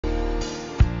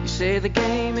say the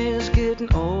game is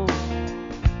getting old.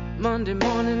 Monday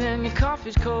morning and your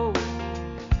coffee's cold.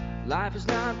 Life is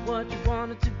not what you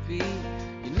want it to be.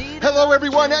 Hello,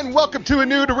 everyone, and welcome to A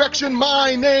New Direction.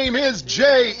 My name is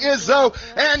Jay Izzo,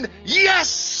 and yes,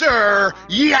 sir,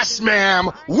 yes, ma'am,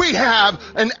 we have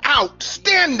an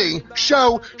outstanding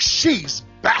show. She's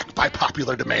back by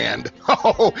popular demand.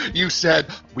 Oh, you said,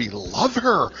 we love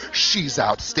her. She's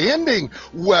outstanding.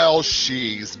 Well,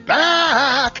 she's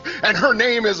back, and her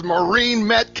name is Maureen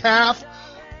Metcalf.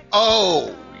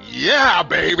 Oh, yeah,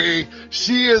 baby.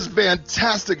 She is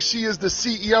fantastic. She is the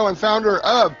CEO and founder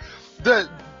of the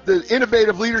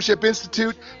Innovative Leadership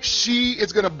Institute. She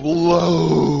is going to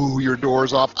blow your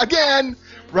doors off again,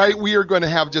 right? We are going to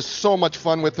have just so much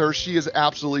fun with her. She is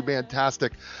absolutely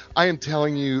fantastic. I am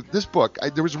telling you, this book,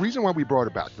 there was a reason why we brought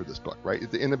her back for this book, right?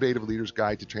 The Innovative Leader's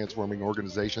Guide to Transforming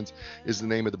Organizations is the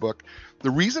name of the book.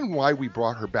 The reason why we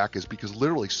brought her back is because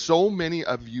literally so many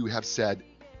of you have said,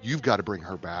 you've got to bring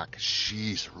her back.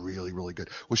 She's really, really good.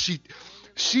 Well, she,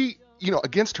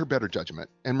 against her better judgment,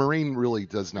 and Maureen really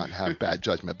does not have bad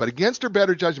judgment, but against her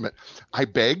better judgment, I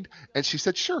begged, and she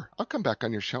said, sure, I'll come back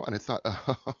on your show. And I thought,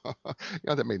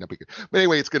 that may not be good. But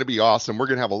anyway, it's going to be awesome. We're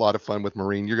going to have a lot of fun with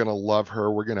Maureen. You're going to love her.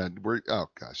 Oh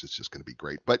gosh, it's just going to be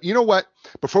great. But you know what?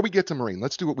 Before we get to Maureen,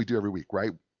 let's do what we do every week,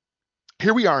 right?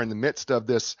 Here we are in the midst of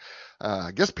this,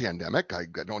 pandemic. I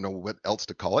don't know what else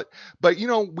to call it. But,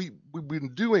 we've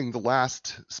been doing the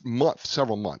last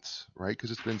several months, right?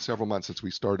 Because it's been several months since we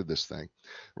started this thing,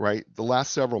 right? The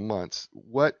last several months,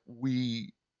 what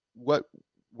we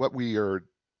are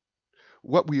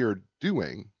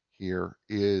doing here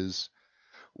is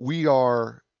we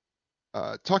are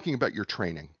talking about your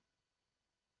training,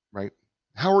 right?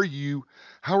 How are you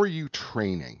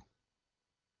training?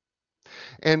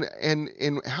 And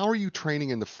how are you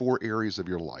training in the 4 areas of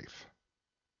your life,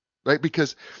 right?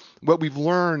 Because what we've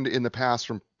learned in the past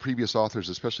from previous authors,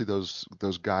 especially those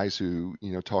guys who,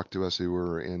 talk to us who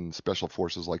were in special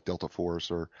forces like Delta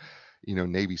Force or,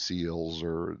 Navy SEALs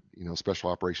or, Special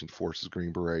Operations Forces,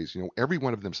 Green Berets, every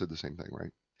one of them said the same thing,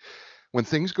 right? When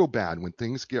things go bad, when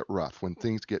things get rough, when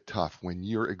things get tough, when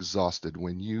you're exhausted,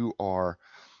 when you are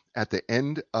at the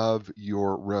end of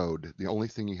your road, the only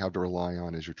thing you have to rely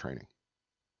on is your training.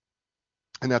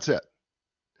 And that's it.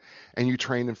 And you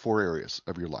train in 4 areas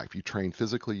of your life. You train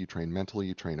physically, you train mentally,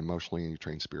 you train emotionally, and you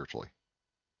train spiritually.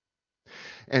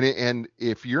 And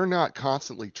if you're not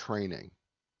constantly training,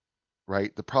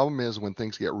 right, the problem is when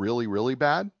things get really, really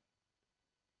bad,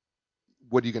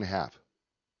 what are you going to have?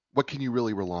 What can you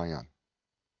really rely on?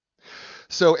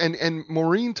 So, and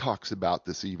Maureen talks about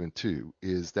this even too,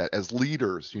 is that as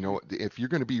leaders, if you're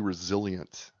going to be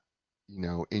resilient,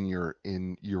 in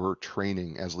your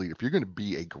training as a leader, if you're going to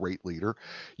be a great leader,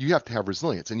 you have to have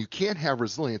resilience. And you can't have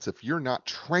resilience if you're not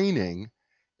training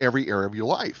every area of your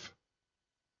life.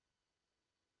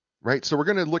 Right? So we're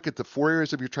going to look at the 4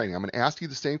 areas of your training. I'm going to ask you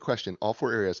the same question, all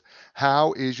 4 areas.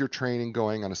 How is your training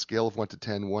going on a scale of 1 to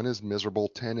 10? 1 is miserable,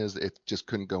 10 is it just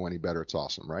couldn't go any better. It's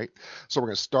awesome, right? So we're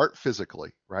going to start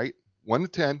physically, right? 1 to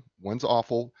 10, 1's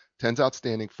awful, 10's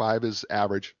outstanding, 5 is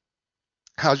average.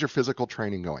 How's your physical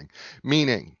training going?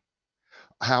 Meaning,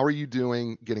 how are you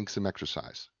doing getting some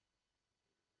exercise?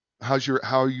 How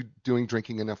are you doing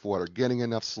drinking enough water, getting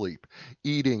enough sleep,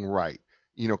 eating right,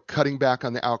 cutting back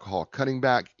on the alcohol, cutting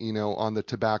back, on the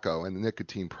tobacco and the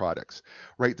nicotine products,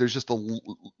 right? There's just a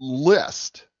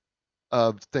list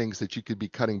of things that you could be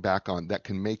cutting back on that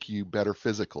can make you better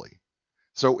physically.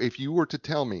 So if you were to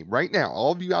tell me right now,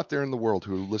 all of you out there in the world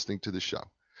who are listening to the show,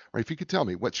 right? If you could tell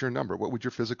me what's your number, what would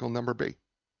your physical number be?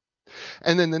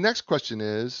 And then the next question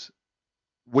is,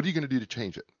 what are you going to do to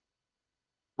change it?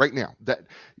 Right now, that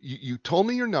you told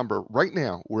me your number right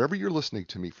now, wherever you're listening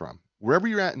to me from, wherever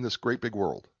you're at in this great big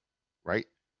world, right?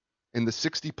 In the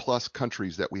 60 plus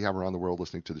countries that we have around the world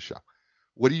listening to the show,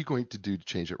 what are you going to do to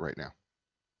change it right now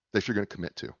that you're going to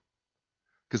commit to?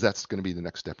 Because that's going to be the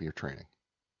next step in your training.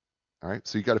 All right.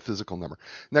 So you got a physical number.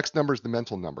 Next number is the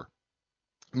mental number.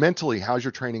 Mentally, how's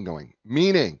your training going?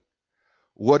 Meaning,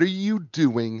 what are you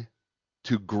doing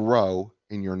to grow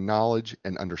in your knowledge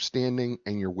and understanding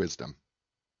and your wisdom?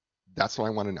 That's what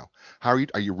I want to know.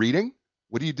 Are you reading?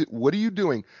 What are you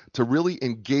doing to really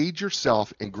engage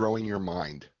yourself in growing your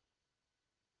mind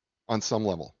on some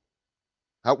level?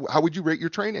 How would you rate your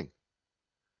training?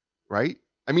 Right?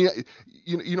 I mean,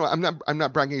 I'm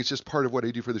not bragging. It's just part of what I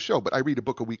do for the show, but I read a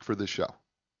book a week for this show.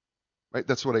 Right?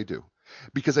 That's what I do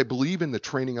because I believe in the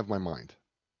training of my mind.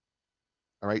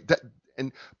 All right.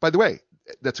 And by the way,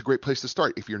 that's a great place to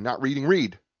start. If you're not reading,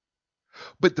 read.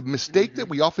 But the mistake that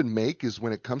we often make is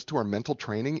when it comes to our mental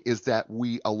training is that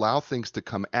we allow things to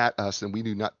come at us and we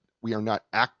do not We are not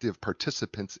active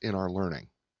participants in our learning.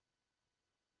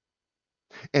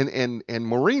 And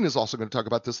Maureen is also going to talk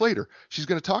about this later. She's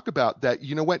going to talk about that,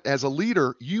 you know what, as a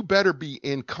leader, you better be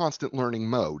in constant learning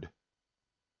mode.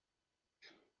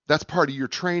 That's part of your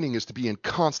training, is to be in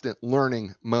constant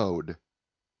learning mode.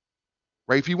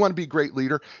 Right? If you want to be a great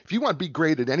leader, if you want to be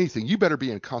great at anything, you better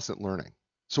be in constant learning.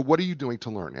 So what are you doing to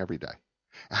learn every day?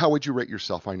 How would you rate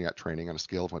yourself on that training on a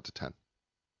scale of 1 to 10?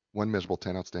 1 miserable,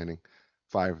 10 outstanding,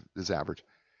 5 is average.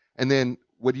 And then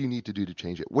what do you need to do to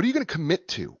change it? What are you going to commit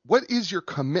to? What is your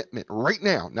commitment right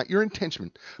now? Not your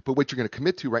intention, but what you're going to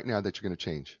commit to right now that you're going to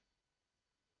change.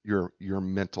 Your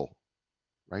mental,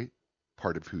 right?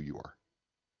 Part of who you are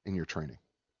in your training.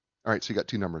 All right, so you got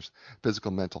 2 numbers,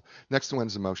 physical, mental. Next one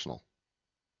is emotional.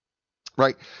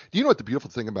 Right? Do you know what the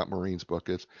beautiful thing about Maureen's book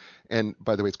is? And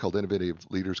by the way, it's called Innovative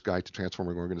Leader's Guide to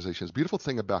Transforming Organizations. The beautiful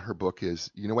thing about her book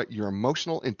is, you know what? Your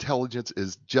emotional intelligence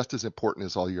is just as important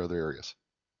as all your other areas.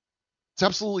 It's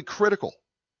absolutely critical,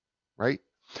 right?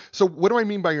 So what do I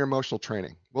mean by your emotional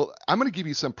training? Well, I'm going to give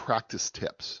you some practice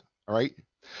tips, all right?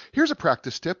 Here's a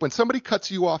practice tip. When somebody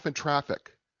cuts you off in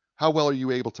traffic, how well are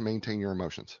you able to maintain your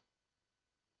emotions?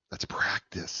 That's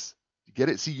practice. You get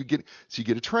it? See, you get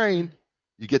to train.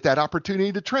 You get that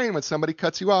opportunity to train when somebody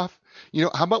cuts you off. You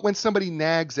know, how about when somebody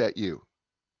nags at you?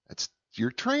 That's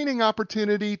your training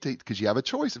opportunity, because you have a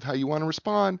choice of how you want to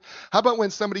respond. How about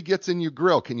when somebody gets in your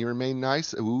grill? Can you remain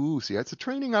nice? Ooh, see, that's a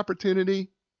training opportunity,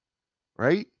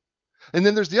 right? And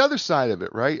then there's the other side of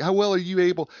it, right? How well are you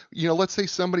able, you know, let's say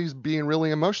somebody's being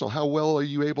really emotional. How well are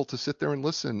you able to sit there and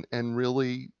listen and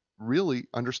really, really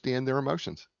understand their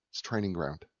emotions? It's training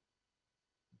ground.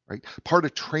 Right? Part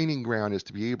of training ground is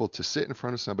to be able to sit in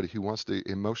front of somebody who wants to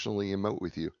emotionally emote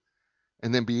with you,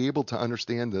 and then be able to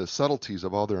understand the subtleties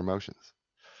of all their emotions.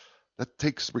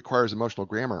 That requires emotional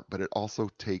grammar, but it also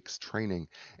takes training.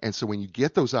 And so when you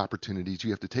get those opportunities,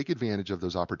 you have to take advantage of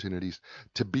those opportunities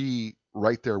to be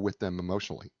right there with them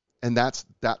emotionally. And that's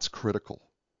critical,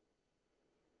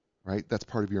 right? That's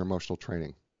part of your emotional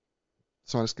training.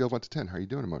 So on a scale of 1 to 10, how are you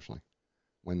doing emotionally?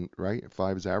 Right?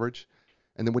 5 is average.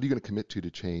 And then what are you going to commit to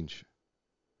change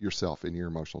yourself in your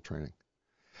emotional training?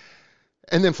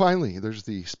 And then finally, there's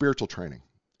the spiritual training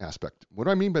aspect. What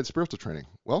do I mean by spiritual training?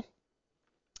 Well,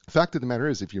 the fact of the matter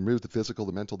is, if you remove the physical,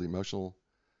 the mental, the emotional,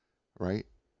 right?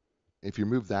 If you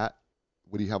remove that,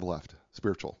 what do you have left?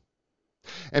 Spiritual.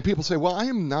 And people say, well, I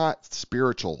am not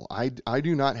spiritual. I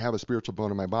do not have a spiritual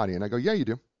bone in my body. And I go, yeah, you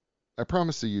do. I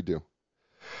promise you do.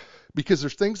 Because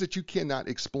there's things that you cannot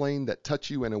explain that touch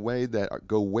you in a way that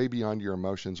go way beyond your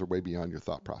emotions or way beyond your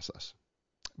thought process.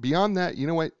 Beyond that, you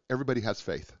know what? Everybody has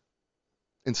faith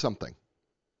in something.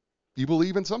 You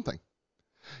believe in something.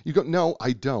 You go, no,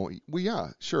 I don't. Well, yeah,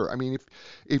 sure. I mean,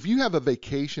 if you have a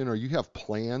vacation or you have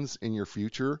plans in your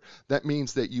future, that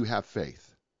means that you have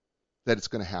faith that it's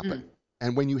going to happen.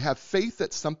 And when you have faith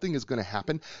that something is going to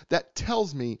happen, that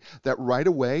tells me that right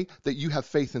away that you have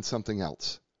faith in something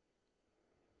else.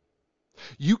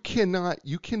 You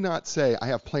cannot say, I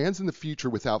have plans in the future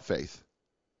without faith.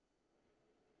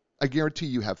 I guarantee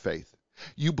you have faith.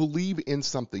 You believe in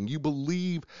something. You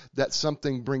believe that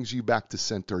something brings you back to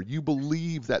center. You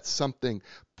believe that something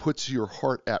puts your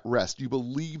heart at rest. You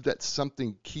believe that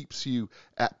something keeps you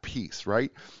at peace,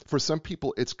 right? For some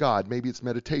people, it's God. Maybe it's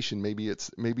meditation. Maybe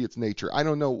it's nature. I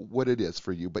don't know what it is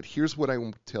for you, but here's what I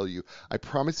want to tell you. I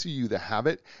promise you to have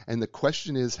it, and the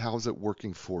question is, how's it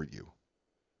working for you?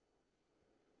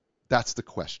 That's the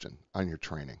question on your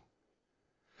training.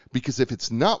 Because if it's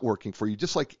not working for you,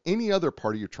 just like any other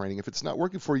part of your training, if it's not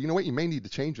working for you, you know what? You may need to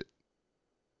change it.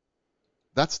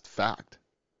 That's the fact.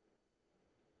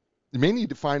 You may need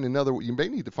to find another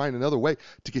way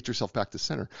to get yourself back to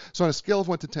center. So on a scale of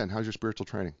 1 to 10, how's your spiritual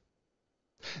training?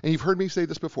 And you've heard me say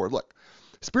this before. Look,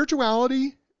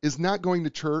 spirituality is not going to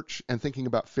church and thinking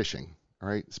about fishing. All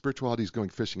right? Spirituality is going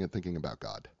fishing and thinking about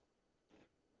God.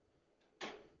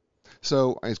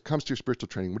 So as it comes to your spiritual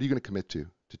training, what are you going to commit to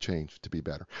change, to be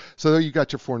better? So there you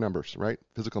got your 4 numbers, right?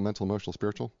 Physical, mental, emotional,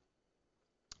 spiritual.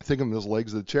 Think of them as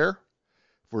legs of the chair.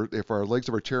 If our legs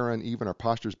of our chair are uneven, our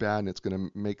posture is bad, and it's going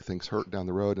to make things hurt down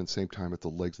the road. And at the same time, if the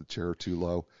legs of the chair are too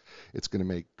low, it's going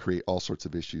to create all sorts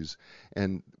of issues.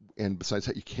 And besides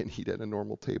that, you can't eat at a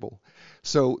normal table.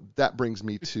 So that brings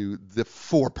me to the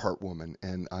 4-part woman,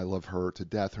 and I love her to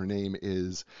death. Her name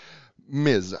is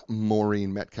Ms.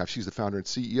 Maureen Metcalf. She's the founder and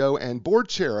CEO and board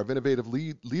chair of Innovative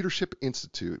Leadership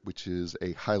Institute, which is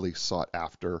a highly sought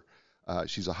after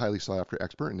She's a highly sought after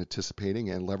expert in anticipating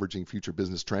and leveraging future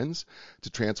business trends to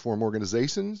transform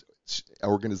organizations.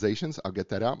 I'll get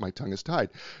that out. My tongue is tied.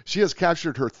 She has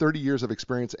captured her 30 years of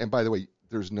experience. And by the way,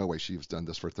 there's no way she's done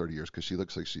this for 30 years because she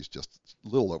looks like she's just a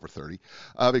little over 30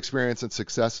 of experience and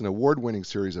success in an award-winning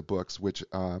series of books, which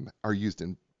are used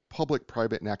in public,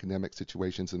 private, and academic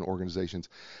situations and organizations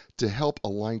to help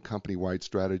align company-wide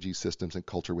strategy, systems, and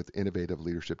culture with innovative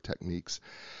leadership techniques.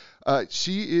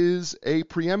 She is a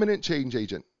preeminent change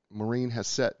agent. Maureen has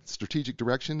set strategic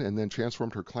direction and then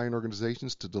transformed her client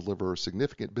organizations to deliver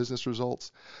significant business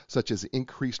results, such as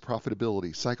increased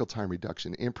profitability, cycle time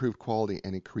reduction, improved quality,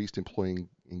 and increased employee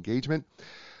engagement.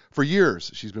 For years,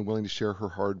 she's been willing to share her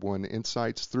hard-won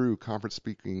insights through conference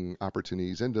speaking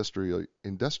opportunities,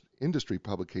 industry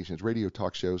publications, radio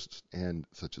talk shows, and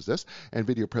such as this, and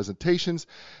video presentations.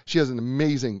 She has an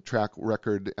amazing track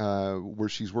record where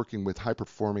she's working with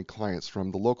high-performing clients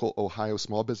from the local Ohio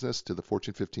small business to the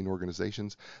Fortune 15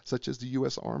 organizations, such as the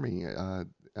U.S. Army,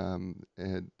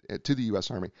 to the U.S.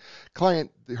 Army.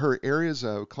 Her areas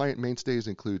of client mainstays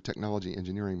include technology,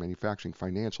 engineering, manufacturing,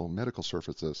 financial, and medical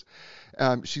services.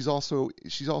 She also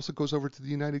goes over to the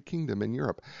United Kingdom and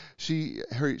Europe. She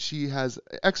has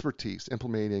expertise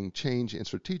implementing change in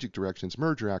strategic directions,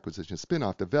 merger, acquisition,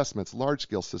 spin-off, divestments,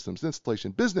 large-scale systems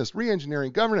installation, business,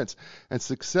 re-engineering, governance, and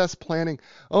success planning.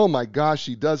 Oh my gosh,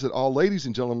 she does it all. Ladies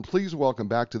and gentlemen, please welcome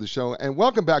back to the show and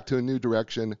welcome back to A New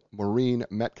Direction, Maureen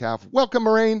Metcalf. Welcome,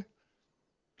 Maureen.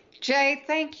 Jay,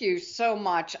 thank you so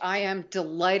much. I am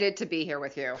delighted to be here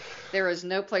with you. There is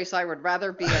no place I would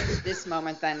rather be at this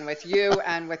moment than with you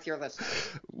and with your listeners.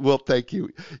 Well, thank you.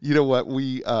 You know what?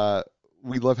 We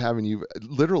love having you.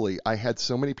 Literally, I had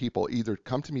so many people either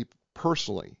come to me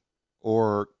personally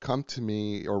or come to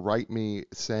me or write me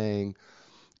saying,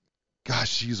 gosh,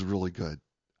 she's really good.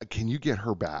 Can you get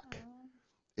her back?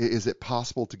 Is it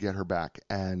possible to get her back?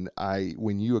 And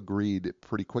when you agreed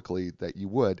pretty quickly that you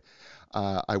would,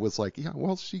 I was like, yeah,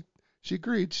 well, she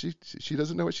agreed. She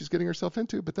doesn't know what she's getting herself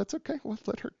into, but that's okay. We'll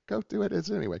let her go do it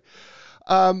anyway.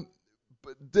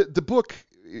 The book,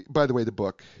 by the way, the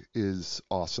book is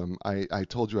awesome. I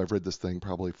told you I've read this thing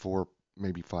probably 4,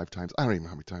 maybe 5 times. I don't even know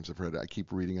how many times I've read it. I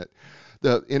keep reading it.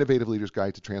 The Innovative Leader's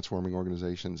Guide to Transforming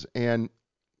Organizations. And,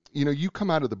 you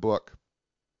come out of the book,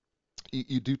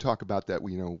 you do talk about that.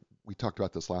 We talked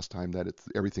about this last time, that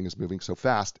everything is moving so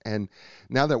fast. And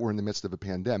now that we're in the midst of a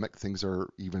pandemic, things are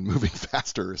even moving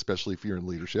faster, especially if you're in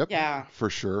leadership. Yeah. For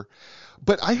sure.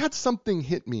 But I had something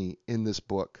hit me in this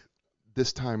book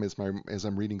this time as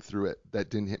I'm reading through it that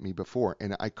didn't hit me before.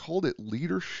 And I called it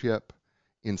leadership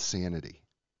insanity.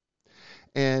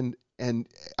 And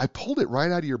I pulled it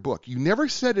right out of your book. You never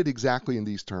said it exactly in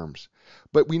these terms,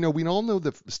 but we all know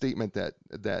the statement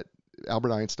that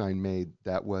Albert Einstein made,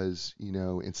 that was,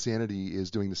 insanity is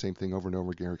doing the same thing over and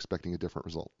over again, expecting a different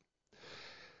result.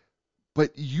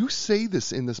 But you say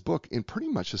this in this book in pretty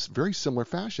much a very similar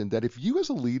fashion, that if you as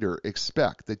a leader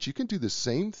expect that you can do the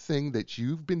same thing that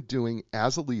you've been doing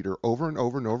as a leader over and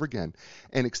over and over again,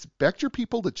 and expect your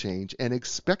people to change and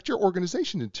expect your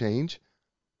organization to change,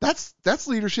 that's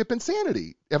leadership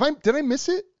insanity. Did I miss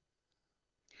it?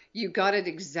 You got it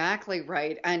exactly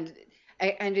right. And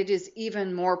it is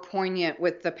even more poignant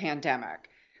with the pandemic,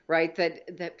 right?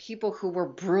 That people who were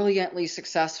brilliantly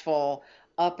successful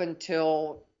up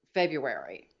until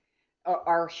February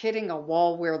are hitting a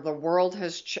wall where the world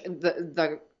has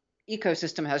the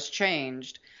ecosystem has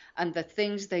changed, and the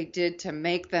things they did to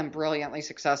make them brilliantly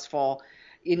successful,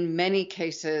 in many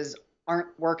cases,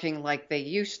 aren't working like they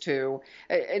used to.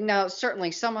 Now,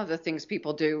 certainly some of the things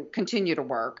people do continue to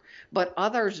work, but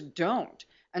others don't.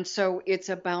 And so it's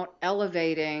about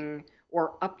elevating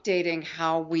or updating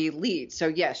how we lead. So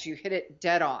yes, you hit it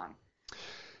dead on.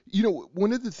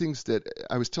 One of the things that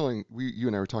I was telling you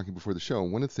and I were talking before the show,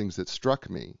 and one of the things that struck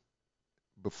me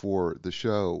before the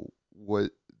show was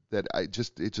that it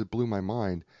just blew my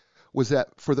mind, was that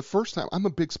for the first time, I'm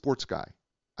a big sports guy.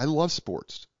 I love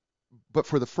sports. But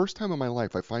for the first time in my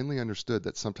life, I finally understood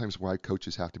that sometimes why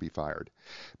coaches have to be fired.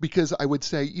 Because I would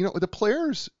say, the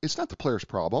players, it's not the players'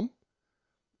 problem.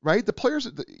 Right? The players,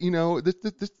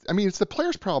 it's the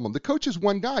players' problem. The coach is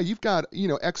one guy. You've got,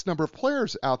 X number of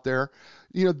players out there.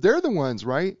 They're the ones,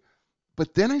 right?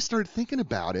 But then I started thinking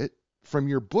about it from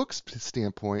your book's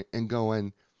standpoint and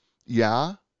going,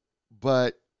 yeah,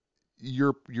 but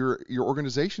your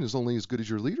organization is only as good as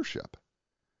your leadership.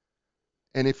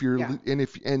 And if your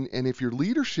if your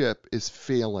leadership is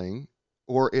failing,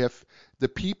 or if the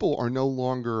people are no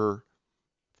longer,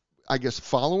 I guess,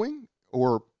 following,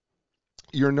 or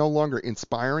you're no longer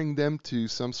inspiring them to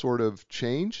some sort of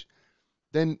change,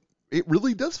 then it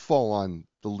really does fall on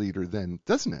the leader then,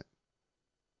 doesn't it?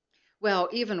 Well,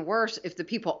 even worse, if the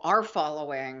people are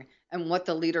following and what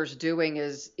the leader's doing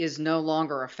is no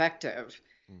longer effective,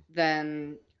 Mm.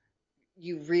 then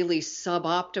you really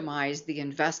suboptimize the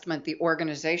investment the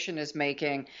organization is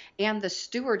making and the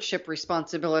stewardship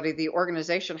responsibility the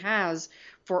organization has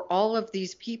for all of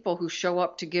these people who show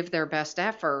up to give their best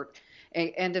effort.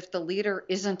 And if the leader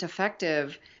isn't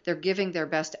effective, they're giving their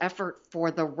best effort for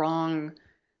the wrong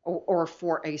or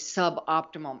for a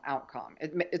suboptimum outcome.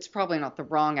 It's probably not the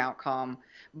wrong outcome,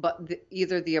 but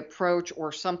either the approach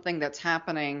or something that's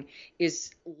happening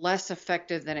is less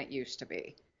effective than it used to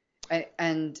be.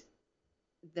 And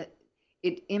that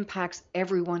it impacts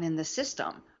everyone in the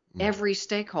system. Mm. Every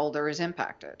stakeholder is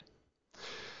impacted.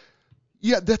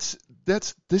 Yeah, this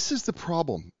is the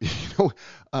problem.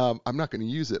 I'm not going to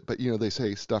use it, but they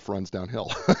say stuff runs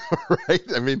downhill, right?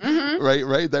 I mean, Mm-hmm.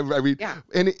 right? I mean, Yeah.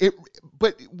 and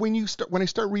but when I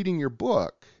start reading your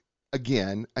book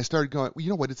again, I started going, well, you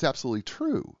know what? It's absolutely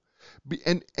true.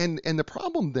 And the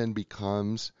problem then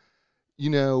becomes,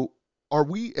 are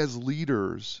we as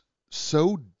leaders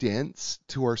so dense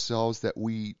to ourselves that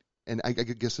and I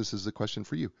guess this is a question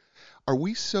for you. Are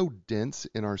we so dense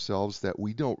in ourselves that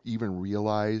we don't even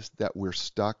realize that we're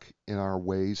stuck in our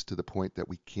ways to the point that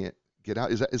we can't get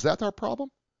out? Is that our problem?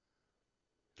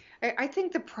 I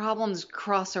think the problems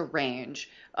cross a range.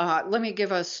 Let me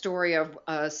give a story of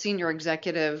a senior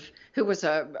executive who was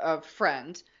a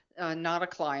friend, not a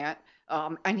client.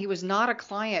 And he was not a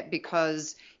client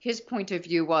because his point of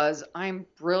view was, I'm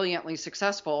brilliantly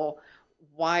successful.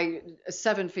 Why a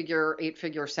 7-figure,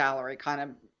 8-figure salary, kind of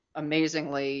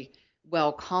amazingly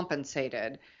well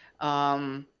compensated?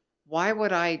 Why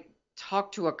would I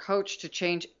talk to a coach to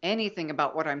change anything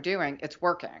about what I'm doing? It's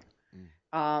working.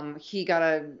 He got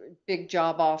a big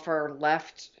job offer,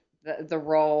 left the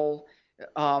role,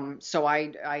 so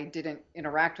I didn't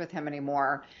interact with him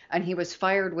anymore, and he was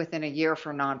fired within a year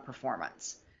for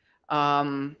non-performance.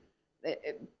 Um,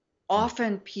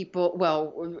 Often people,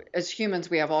 well, as humans,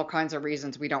 we have all kinds of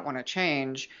reasons we don't want to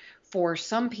change. For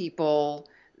some people,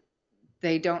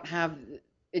 they don't have,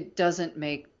 it doesn't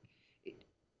make,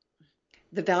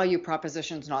 the value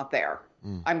proposition's not there.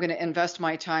 Mm. I'm going to invest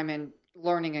my time in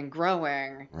learning and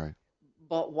growing, Right.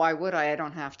 but why would I? I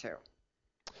don't have to.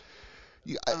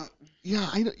 Yeah,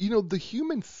 I know. The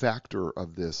human factor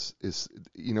of this is,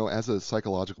 as a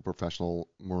psychological professional,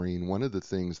 Maureen, one of the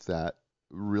things that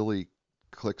really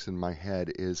clicks in my head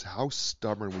is how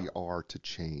stubborn we are to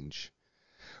change.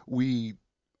 We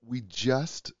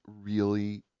just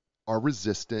really are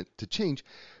resistant to change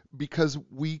because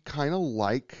we kind of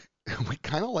like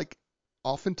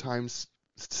oftentimes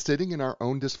sitting in our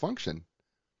own dysfunction,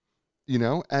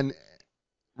 and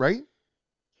right?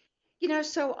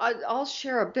 So I'll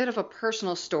share a bit of a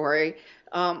personal story.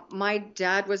 My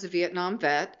dad was a Vietnam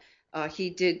vet. He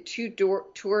did 2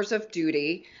 tours of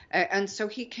duty, and so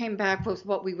he came back with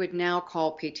what we would now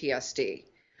call PTSD.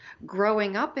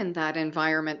 Growing up in that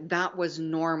environment, that was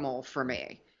normal for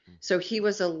me. So he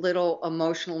was a little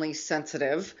emotionally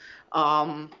sensitive.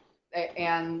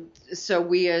 And so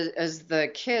we, as the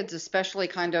kids, especially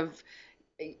kind of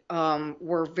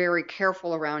were very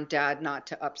careful around dad not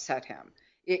to upset him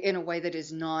in a way that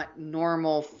is not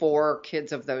normal for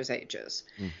kids of those ages.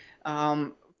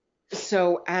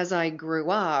 So as I grew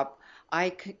up, I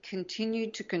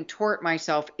continued to contort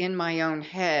myself in my own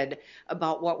head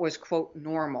about what was, quote,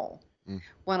 normal.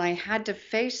 When I had to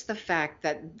face the fact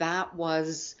that that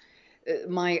was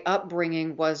my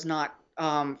upbringing was not,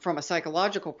 from a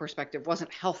psychological perspective,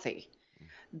 wasn't healthy,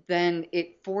 then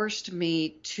it forced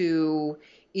me to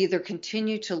either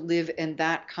continue to live in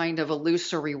that kind of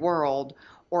illusory world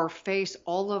or face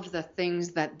all of the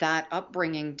things that that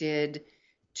upbringing did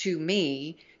to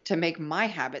me to make my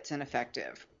habits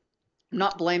ineffective. I'm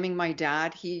not blaming my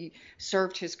dad. He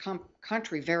served his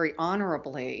country very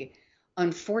honorably.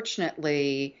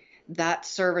 Unfortunately, that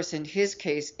service in his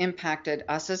case impacted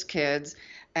us as kids.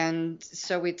 And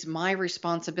so it's my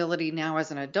responsibility now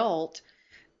as an adult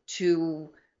to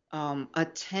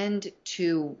attend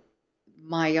to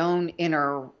my own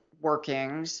inner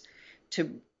workings,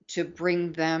 to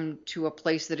bring them to a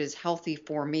place that is healthy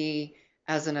for me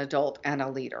as an adult and a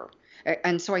leader.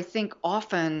 And so I think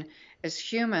often as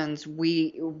humans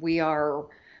we are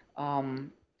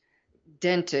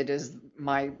dented, is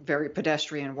my very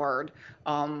pedestrian word.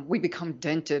 We become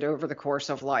dented over the course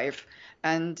of life,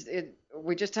 and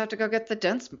we just have to go get the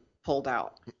dents pulled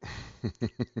out.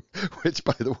 Which,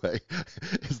 by the way,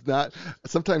 is not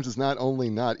sometimes it's not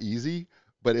only not easy,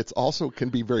 but it's also can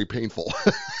be very painful.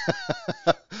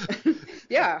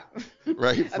 Yeah.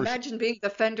 right? Imagine being the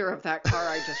fender of that car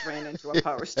I just ran into a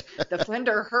post. The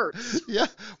fender hurts. Yeah.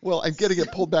 Well, and getting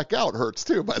it pulled back out hurts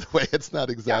too, by the way. It's not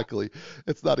Yeah. exactly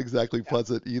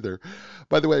pleasant either.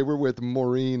 By the way, we're with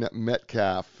Maureen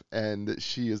Metcalf, and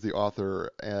she is the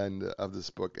author and of this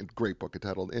book, a great book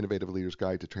entitled Innovative Leaders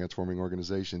Guide to Transforming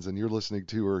Organizations, and you're listening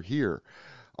to her here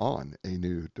on A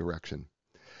New Direction.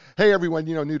 Hey everyone,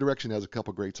 New Direction has a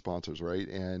couple great sponsors, right?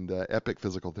 And Epic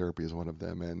Physical Therapy is one of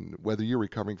them. And whether you're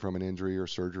recovering from an injury or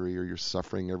surgery, or you're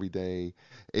suffering everyday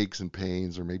aches and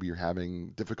pains, or maybe you're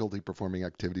having difficulty performing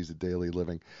activities of daily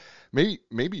living,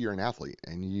 maybe you're an athlete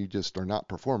and you just are not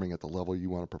performing at the level you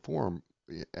want to perform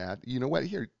at. You know what?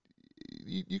 Here,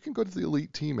 you can go to the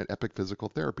elite team at Epic Physical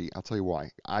Therapy. I'll tell you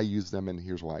why. I use them, and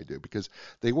here's why I do. Because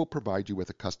they will provide you with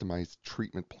a customized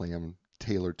treatment plan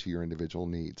tailored to your individual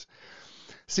needs.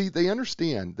 See, they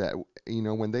understand that,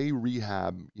 when they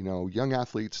rehab, young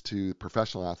athletes to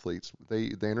professional athletes,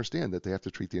 they understand that they have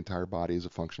to treat the entire body as a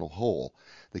functional whole.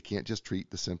 They can't just treat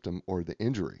the symptom or the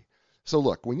injury. So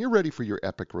look, when you're ready for your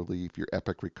epic relief, your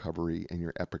epic recovery, and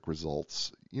your epic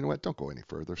results, you know what? Don't go any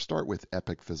further. Start with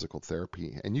Epic Physical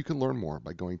Therapy, and you can learn more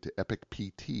by going to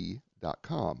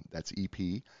epicpt.com. That's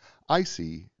EPICPT.com.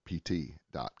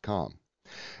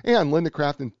 And Linda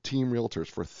Craft and Team Realtors,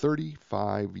 for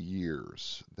 35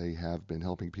 years, they have been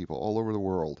helping people all over the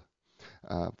world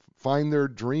find their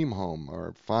dream home,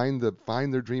 or find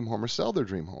their dream home, or sell their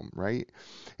dream home, right?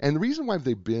 And the reason why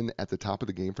they've been at the top of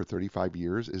the game for 35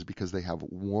 years is because they have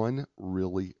one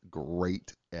really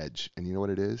great edge. And you know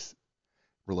what it is?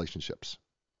 Relationships.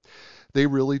 They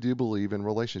really do believe in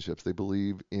relationships. They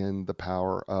believe in the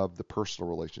power of the personal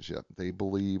relationship. They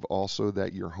believe also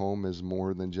that your home is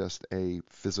more than just a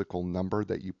physical number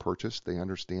that you purchased. They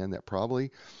understand that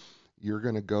probably you're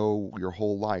going to go your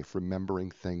whole life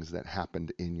remembering things that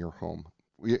happened in your home.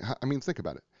 Think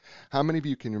about it. How many of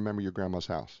you can remember your grandma's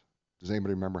house? Does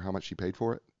anybody remember how much she paid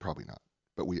for it? Probably not.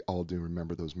 But we all do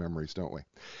remember those memories, don't we?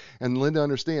 And Linda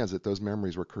understands that those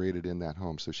memories were created in that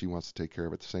home, so she wants to take care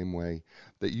of it the same way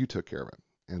that you took care of it.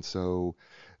 And so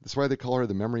that's why they call her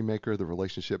the memory maker, the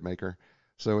relationship maker.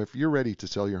 So if you're ready to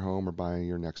sell your home or buy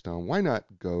your next home, why not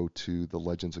go to the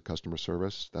Legends of Customer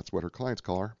Service? That's what her clients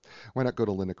call her. Why not go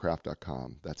to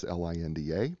lindacraft.com? That's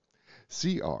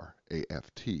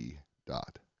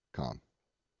LINDACRAFT.com.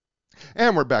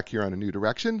 And we're back here on A New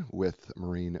Direction with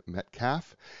Maureen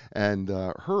Metcalf and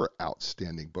her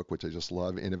outstanding book, which I just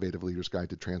love, Innovative Leaders Guide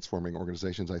to Transforming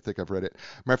Organizations. I think I've read it.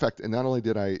 Matter of fact, and not only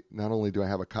do I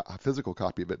have a physical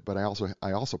copy of it, but I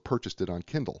also purchased it on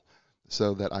Kindle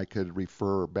so that I could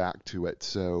refer back to it.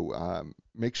 So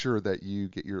make sure that you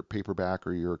get your paperback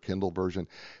or your Kindle version.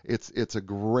 It's a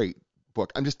great book.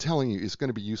 I'm just telling you, it's going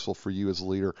to be useful for you as a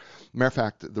leader. Matter of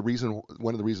fact,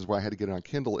 one of the reasons why I had to get it on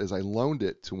Kindle is I loaned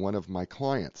it to one of my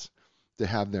clients to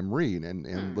have them read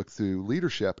and look through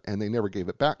leadership, and they never gave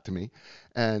it back to me.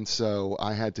 And so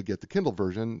I had to get the Kindle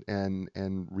version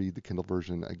and read the Kindle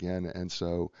version again. And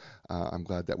so I'm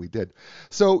glad that we did.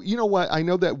 So you know what? I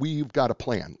know that we've got a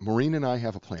plan. Maureen and I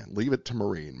have a plan. Leave it to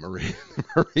Maureen.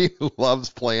 Maureen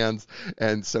loves plans.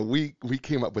 And so we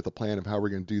came up with a plan of how we're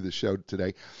going to do the show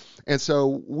today. And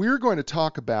so we're going to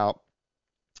talk about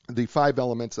the 5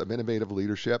 elements of innovative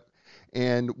leadership.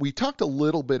 And we talked a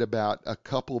little bit about a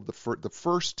couple of the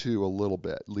first 2 a little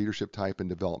bit, leadership type and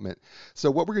development.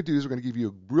 So what we're going to do is we're going to give you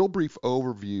a real brief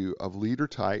overview of leader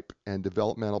type and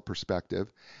developmental perspective,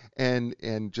 and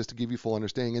just to give you full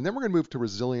understanding. And then we're going to move to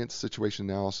resilience, situation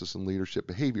analysis, and leadership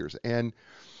behaviors. And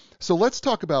so let's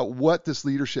talk about what this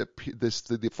leadership,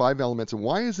 the 5 elements, and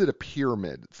why is it a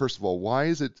pyramid? First of all, why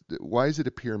is it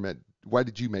a pyramid? Why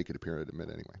did you make it a pyramid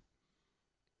anyway?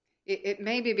 It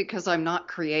may be because I'm not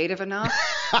creative enough,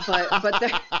 but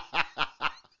there,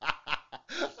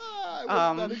 I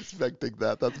was not expecting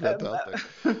that. That's fantastic.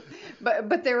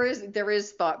 But there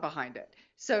is thought behind it.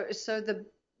 So the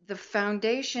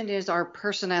foundation is our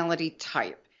personality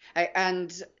type,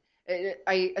 and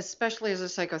I especially as a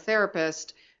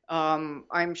psychotherapist,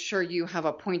 I'm sure you have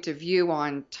a point of view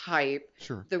on type.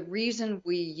 Sure. The reason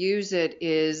we use it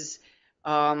is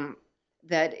that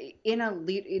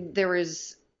there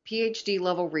is PhD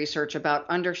level research about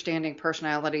understanding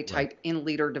personality type in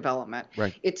leader development.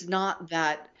 Right. It's not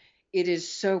that it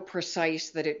is so precise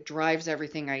that it drives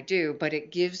everything I do, but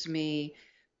it gives me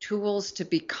tools to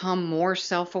become more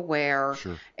self-aware.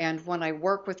 Sure. And when I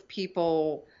work with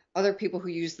people other people who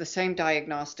use the same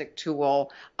diagnostic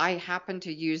tool. I happen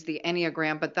to use the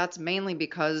Enneagram, but that's mainly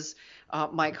because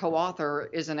my co-author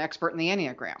is an expert in the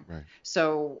Enneagram. Right.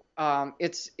 So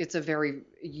it's a very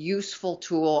useful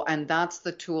tool, and that's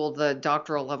the tool the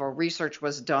doctoral level research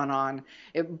was done on.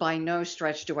 By no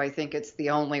stretch do I think it's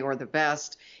the only or the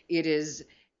best. It is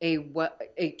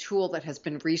a tool that has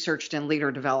been researched in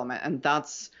leader development, and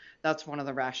that's one of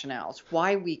the rationales.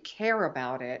 Why we care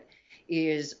about it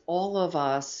is all of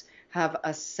us have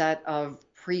a set of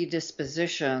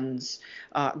predispositions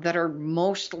that are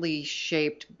mostly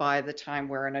shaped by the time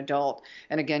we're an adult.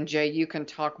 And again, Jay, you can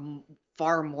talk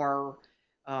far more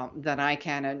than I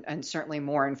can, and certainly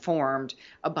more informed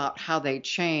about how they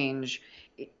change.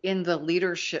 In the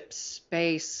leadership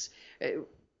space,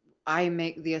 I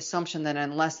make the assumption that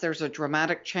unless there's a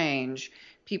dramatic change,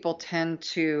 people tend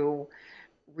to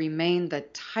remain the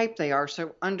type they are.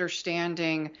 So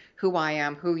understanding who I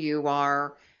am, who you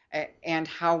are, and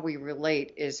how we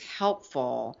relate is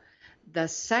helpful. The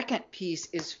second piece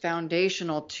is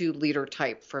foundational to leader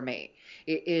type for me.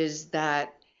 It is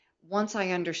that once I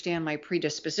understand my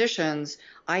predispositions,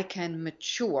 I can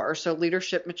mature. So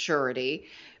leadership maturity,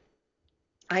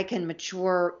 I can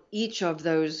mature each of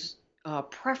those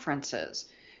preferences.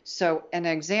 So an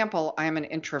example, I'm an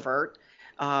introvert.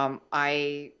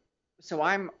 So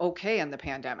I'm okay in the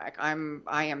pandemic. I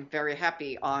am very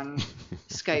happy on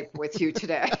Skype with you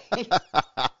today.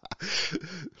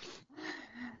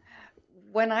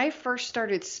 When I first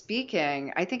started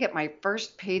speaking, I think at my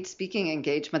first paid speaking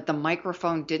engagement, the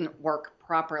microphone didn't work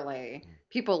properly.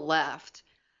 People left.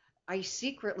 I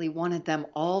secretly wanted them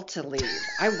all to leave.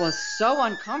 I was so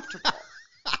uncomfortable.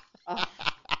 I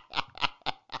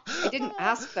didn't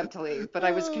ask them to leave, but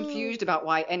I was confused about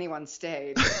why anyone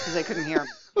stayed because they couldn't hear me.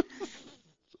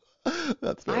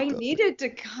 That's I fantastic. needed to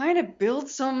kind of build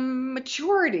some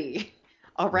maturity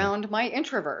around my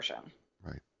introversion.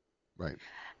 Right.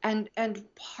 And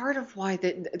part of why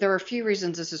there are a few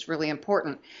reasons this is really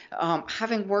important.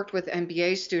 Having worked with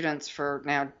MBA students for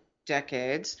now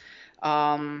decades,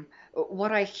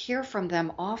 what I hear from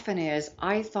them often is,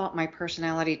 I thought my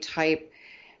personality type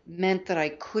meant that I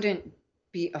couldn't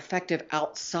be effective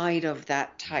outside of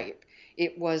that type.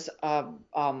 It was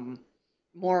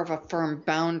more of a firm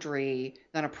boundary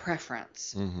than a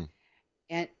preference. Mm-hmm.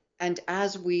 And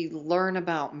as we learn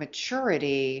about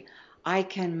maturity, I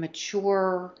can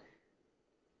mature,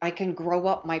 I can grow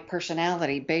up my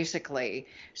personality basically,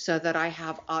 so that I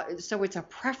have so it's a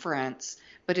preference,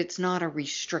 but it's not a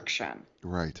restriction.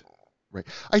 Right.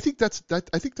 I think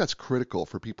that's critical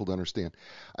for people to understand.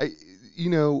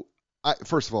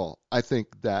 First of all, I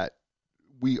think that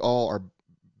we all are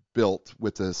built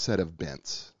with a set of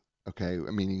bents. Okay,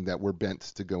 meaning that we're bent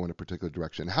to go in a particular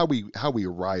direction. How we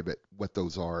arrive at what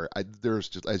those are, there's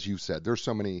just, as you said, there's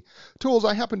so many tools.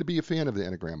 I happen to be a fan of the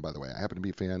Enneagram, by the way. I happen to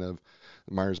be a fan of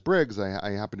Myers-Briggs.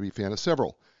 I happen to be a fan of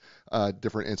several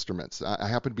different instruments. I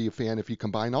happen to be a fan if you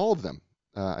combine all of them.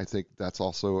 I think that's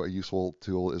also a useful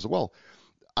tool as well.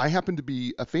 I happen to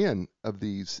be a fan of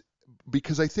these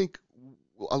because I think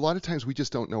a lot of times we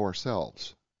just don't know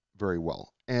ourselves very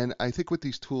well. And I think what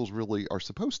these tools really are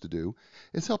supposed to do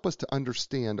is help us to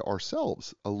understand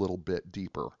ourselves a little bit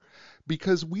deeper,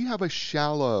 because we have a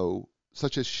shallow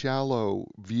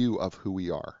view of who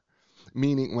we are.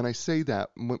 Meaning, when I say that,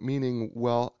 meaning,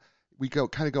 well, we go,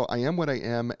 I am what I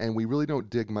am, and we really don't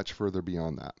dig much further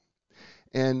beyond that.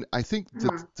 And I think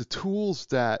the tools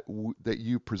that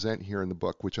you present here in the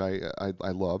book, which I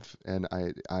love, and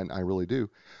I really do,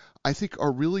 I think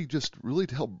are really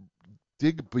to help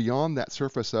dig beyond that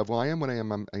surface of, well, I am what I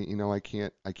am. I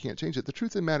can't change it. The truth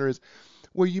of the matter is,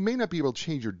 well, you may not be able to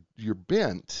change your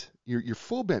bent, your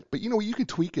full bent, but you can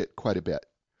tweak it quite a bit.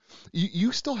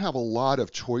 You still have a lot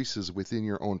of choices within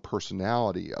your own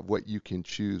personality of what you can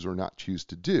choose or not choose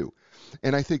to do.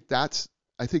 And I think that's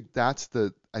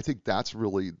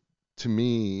really, to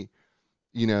me,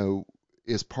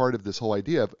 is part of this whole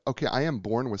idea of, okay, I am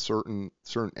born with certain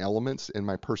elements in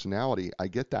my personality. I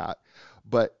get that.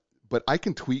 But I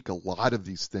can tweak a lot of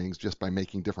these things just by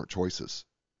making different choices.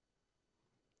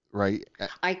 Right?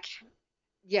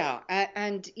 Yeah,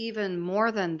 and even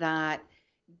more than that,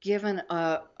 given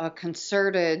a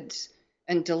concerted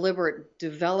and deliberate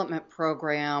development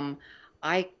program,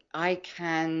 I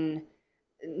can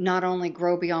not only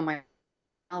grow beyond my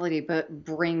personality, but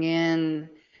bring in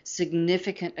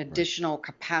significant additional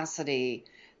capacity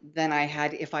than I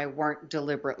had if I weren't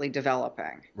deliberately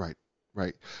developing. Right.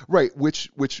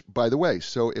 Which, by the way,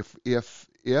 so if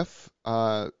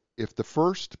the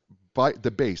first, by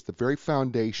the base, the very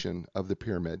foundation of the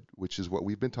pyramid, which is what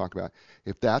we've been talking about,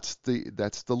 if that's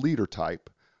the leader type,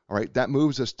 All right, that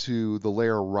moves us to the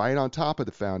layer right on top of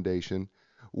the foundation,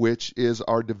 which is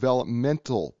our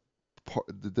developmental part,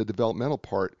 the developmental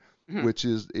part, Mhm. which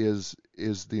is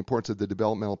the importance of the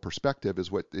developmental perspective,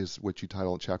 is what you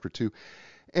title in chapter 2.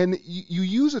 And you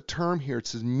use a term here. It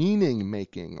says meaning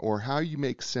making, or how you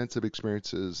make sense of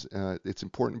experiences. It's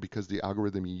important because the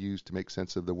algorithm you use to make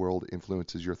sense of the world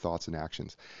influences your thoughts and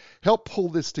actions. Help pull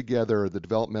this together, the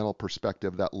developmental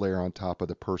perspective, that layer on top of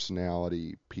the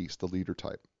personality piece, the leader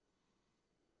type.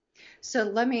 So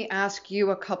let me ask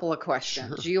you a couple of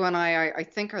questions. Sure. You and I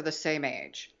think, are the same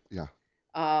age. Yeah.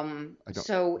 I don't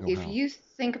So know if how. you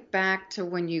think back to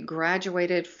when you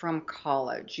graduated from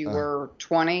college, you Uh, were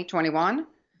 20, 21?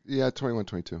 yeah, 21,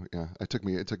 22. Yeah. It took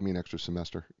me an extra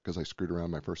semester because I screwed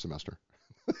around my first semester.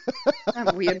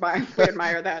 We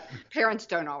admire that. Parents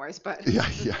don't always, but Yeah,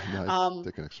 yeah. No, I um,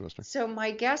 took an extra semester. so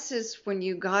my guess is when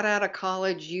you got out of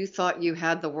college, you thought you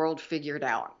had the world figured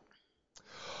out.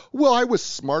 Well, I was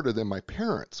smarter than my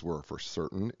parents were for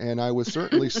certain, and I was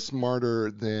certainly smarter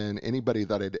than anybody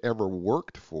that I'd ever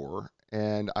worked for,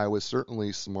 and I was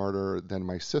certainly smarter than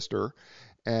my sister,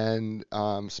 and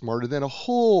smarter than a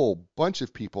whole bunch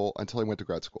of people until I went to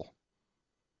grad school.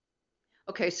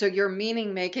 Okay, so your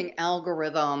meaning making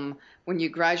algorithm when you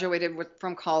graduated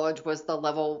from college was the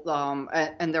level,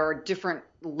 and there are different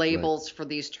Right. labels for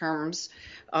these terms.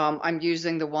 I'm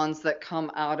using the ones that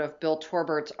come out of Bill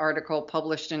Torbert's article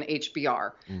published in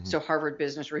HBR, Hmm. so Harvard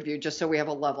Business Review, just so we have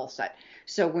a level set.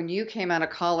 So when you came out of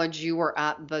college, you were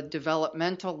at the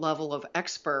developmental level of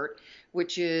expert,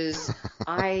 which is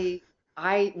I,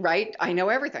 right? I know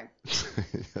everything.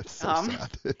 That's so Um,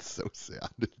 sad. It's so sad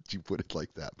that you put it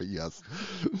like that, but yes.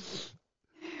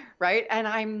 right? And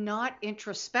I'm not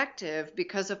introspective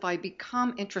because if I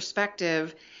become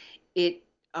introspective, it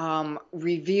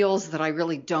reveals that I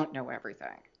really don't know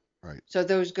everything. Right. So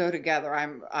those go together.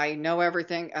 I know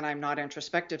everything and I'm not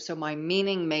introspective. So my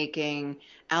meaning making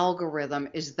algorithm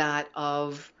is that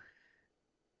of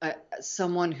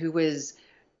someone who is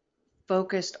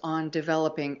focused on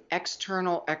developing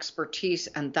external expertise,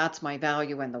 and that's my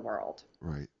value in the world.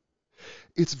 Right.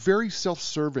 It's very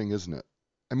self-serving, isn't it?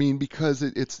 I mean, because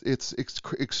it's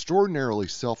extraordinarily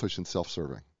selfish and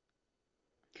self-serving.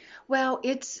 Well,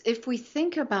 it's if we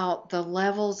think about the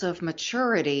levels of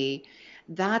maturity,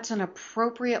 that's an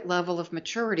appropriate level of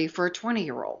maturity for a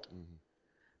 20-year-old.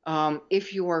 Hmm.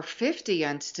 If you are 50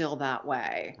 and still that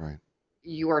way, Right.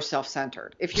 you are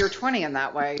self-centered. If you're 20 and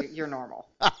that way, you're normal.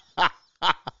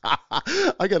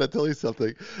 I got to tell you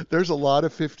something. There's a lot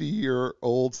of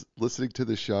 50-year-olds listening to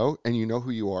the show, and you know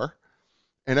who you are.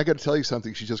 And I got to tell you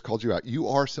something. She just called you out. You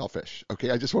are selfish. Okay.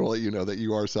 I just want to let you know that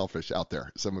you are selfish out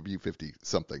there. Some of you 50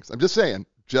 somethings. I'm just saying.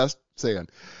 Just saying.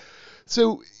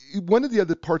 So one of the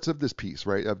other parts of this piece,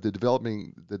 right, of the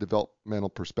developmental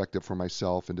perspective for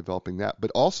myself and developing that, but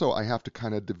also I have to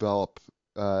kind of develop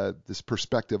this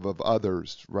perspective of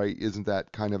others, right? Isn't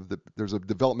that kind of there's a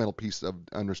developmental piece of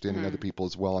understanding other Mhm. people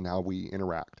as well and how we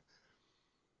interact.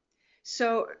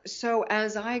 So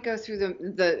as I go through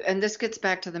and this gets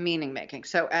back to the meaning making.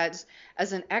 So as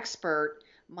an expert,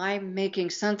 my making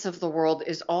sense of the world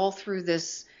is all through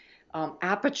this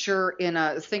aperture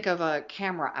think of a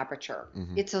camera aperture.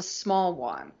 Hmm. It's a small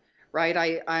one, right?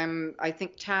 I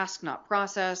think task, not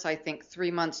process. I think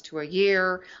 3 months to a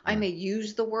year. I Right. may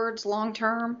use the words long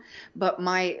term, but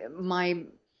my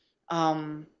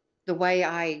the way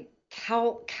I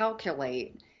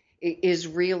calculate is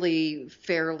really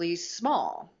fairly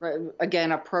small, right?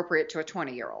 Again, appropriate to a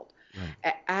 20-year-old.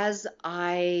 Right. As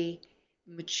I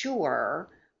mature,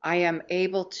 I am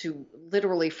able to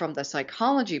literally, from the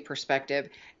psychology perspective,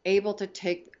 able to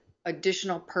take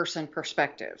additional person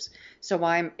perspectives. So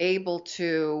I'm able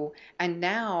to, and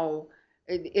now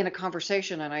in a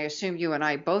conversation, and I assume you and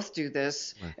I both do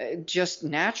this Right. just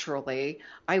naturally,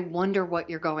 I wonder what's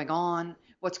going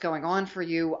on for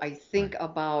you. I Right. think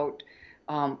about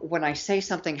when I say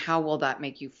something, how will that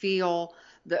make you feel?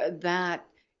 That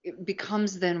it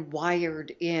becomes then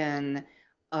wired in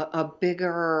a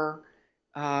bigger,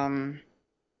 um,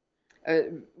 uh,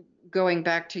 going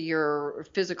back to your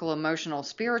physical, emotional,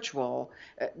 spiritual,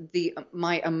 the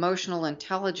my emotional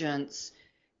intelligence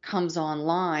comes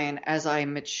online as I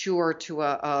mature to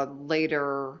a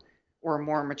later or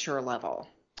more mature level.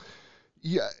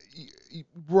 Yeah.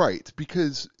 Right.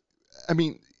 Because I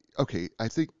mean, okay, I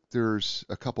think there's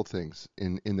a couple things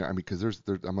in there. I mean, because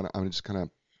I'm gonna just kind of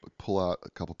pull out a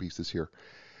couple pieces here.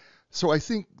 So I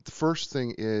think the first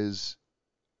thing is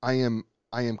I am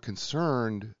I am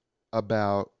concerned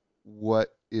about what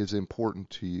is important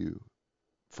to you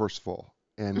first of all,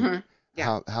 and Hmm.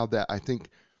 Yeah. how that I think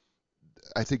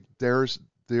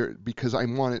there because I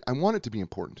want it to be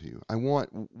important to you. I want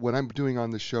what I'm doing on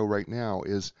the show right now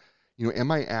is,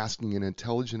 am I asking an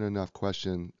intelligent enough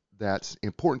question that's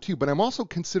important to you? But I'm also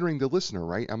considering the listener,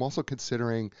 right? I'm also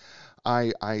considering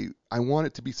I want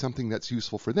it to be something that's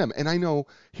useful for them. And I know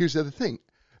here's the other thing,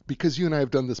 because you and I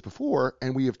have done this before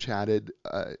and we have chatted,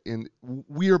 and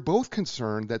we are both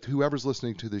concerned that whoever's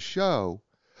listening to the show,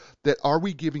 that are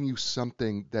we giving you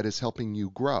something that is helping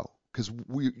you grow? Because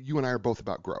you and I are both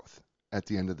about growth at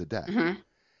the end of the day. Mm-hmm.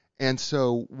 And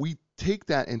so we take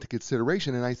that into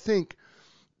consideration. And I think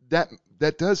that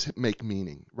does make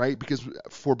meaning, right? Because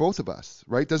for both of us,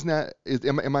 right? Doesn't that,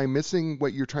 am I missing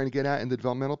what you're trying to get at in the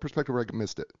developmental perspective, or I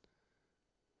missed it?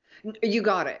 You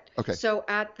got it. Okay. So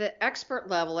at the expert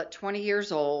level, at 20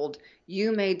 years old,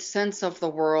 you made sense of the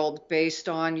world based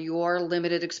on your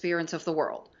limited experience of the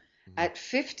world. Mm-hmm. At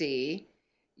 50,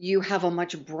 you have a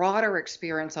much broader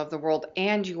experience of the world,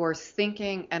 and your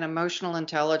thinking and emotional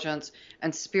intelligence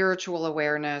and spiritual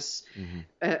awareness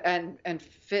and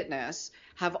fitness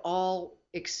have all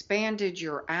expanded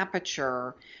your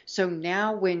aperture. So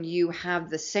now when you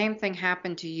have the same thing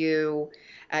happen to you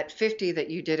at 50 that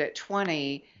you did at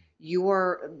 20,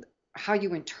 how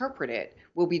you interpret it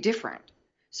will be different.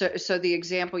 So the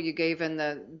example you gave in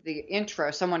the intro,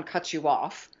 someone cuts you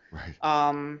off. Right.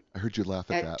 I heard you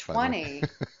laugh at that. 20,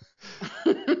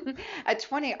 at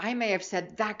 20, I may have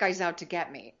said, that guy's out to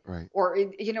get me. Right. Or,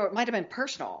 it might have been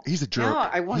personal. He's a jerk. Now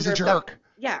I wonder He's a jerk.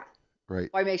 Yeah. Right.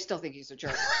 Well, I may still think he's a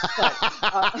jerk.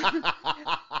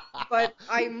 But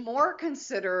I more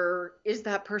consider, is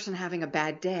that person having a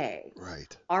bad day?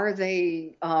 Right. Are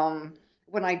they,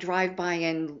 when I drive by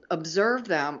and observe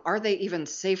them, are they even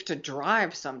safe to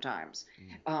drive sometimes?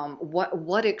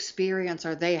 What experience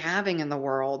are they having in the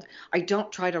world? I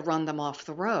don't try to run them off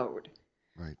the road.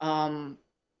 Right.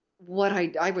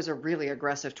 I was a really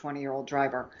aggressive 20-year-old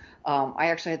driver. I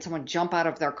actually had someone jump out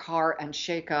of their car and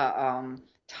shake a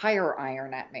tire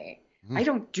iron at me. I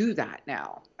don't do that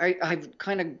now. I've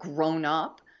kind of grown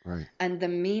up. Right. And the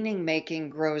meaning making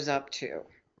grows up too.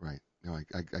 Right. No,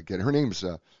 I get it. Her name's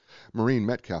Maureen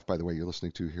Metcalf, by the way, you're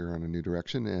listening to here on A New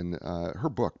Direction. And her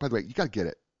book, by the way, you got to get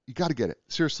it. You got to get it.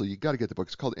 Seriously, you got to get the book.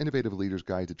 It's called Innovative Leaders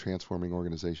Guide to Transforming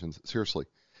Organizations. Seriously,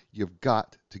 you've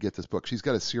got to get this book. She's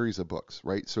got a series of books,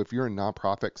 right? So if you're in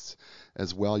nonprofits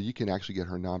as well, you can actually get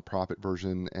her nonprofit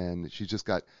version. And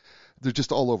they're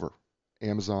just all over.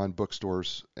 Amazon,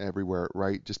 bookstores, everywhere,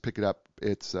 right? Just pick it up.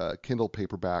 It's Kindle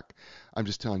paperback. I'm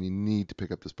just telling you, need to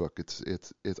pick up this book. It's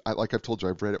like I've told you,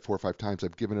 I've read it 4 or 5 times.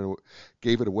 I've gave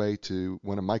it away to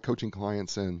one of my coaching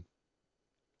clients, and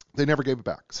they never gave it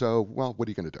back. So, well, what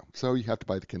are you going to do? So you have to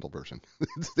buy the Kindle version.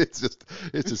 It's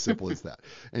as simple as that.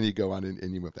 And you go on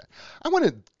and you move that. I want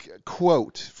to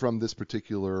quote from this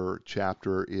particular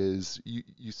chapter is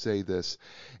you say this: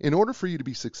 in order for you to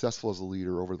be successful as a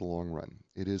leader over the long run,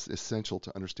 it is essential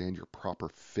to understand your proper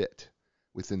fit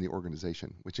within the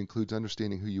organization, which includes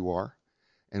understanding who you are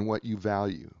and what you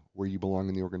value, where you belong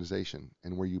in the organization,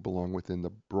 and where you belong within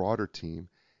the broader team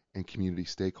and community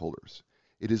stakeholders.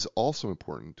 It is also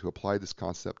important to apply this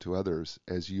concept to others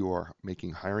as you are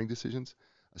making hiring decisions,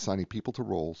 assigning people to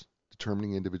roles,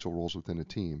 determining individual roles within a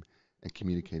team, and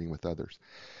communicating with others.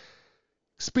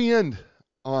 Expand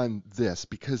on this,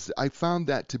 because I found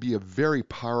that to be a very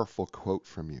powerful quote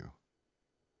from you.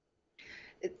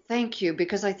 Thank you,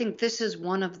 because I think this is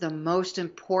one of the most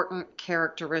important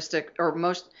characteristic or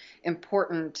most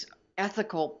important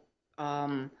ethical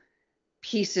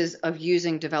pieces of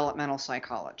using developmental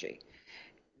psychology.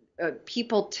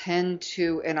 People tend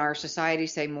to, in our society,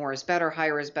 say more is better,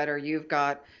 higher is better. You've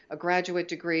got a graduate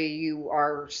degree, you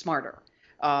are smarter.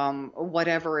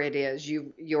 Whatever it is,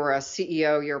 you're a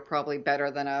CEO, you're probably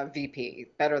better than a VP,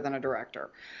 better than a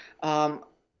director.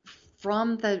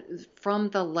 From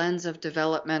the lens of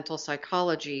developmental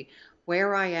psychology,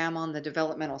 where I am on the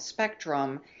developmental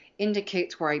spectrum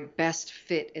indicates where I best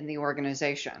fit in the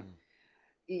organization.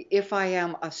 If I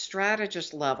am a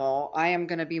strategist level, I am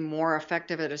going to be more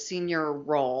effective at a senior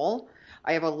role.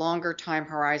 I have a longer time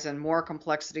horizon, more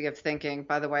complexity of thinking.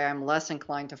 By the way, I'm less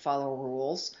inclined to follow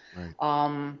rules.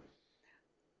 Right.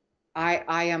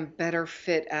 I am better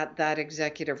fit at that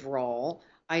executive role.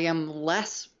 I am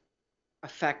less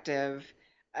effective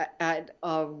at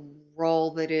a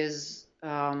role that is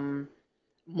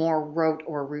more rote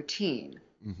or routine.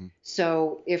 Mm-hmm.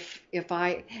 So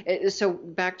so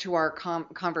back to our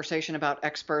conversation about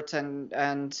experts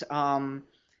and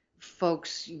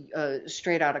folks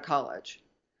straight out of college,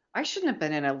 I shouldn't have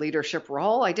been in a leadership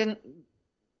role. I didn't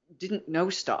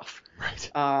know stuff. Right.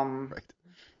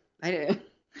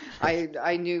 Right.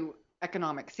 I knew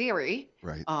economic theory.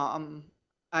 Right.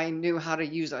 I knew how to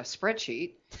use a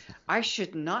spreadsheet. I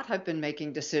should not have been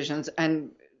making decisions.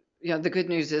 And the good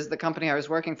news is the company I was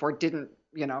working for didn't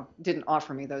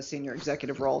offer me those senior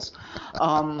executive roles.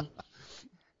 Um,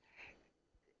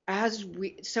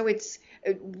 so it's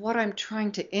what I'm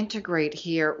trying to integrate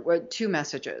here were two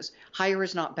messages. Higher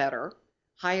is not better.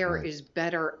 Higher Right. is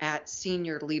better at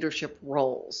senior leadership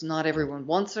roles. Not Right. everyone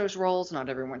wants those roles. Not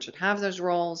everyone should have those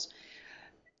roles.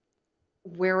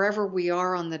 Wherever we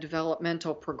are on the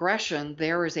developmental progression,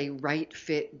 there is a right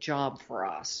fit job for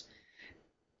us.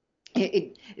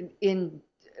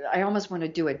 I almost want to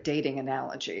do a dating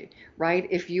analogy, right?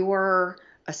 If you're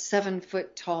a 7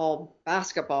 foot tall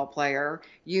basketball player,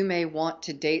 you may want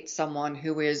to date someone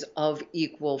who is of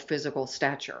equal physical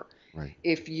stature. Right.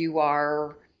 If you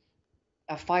are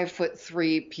a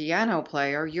 5'3" piano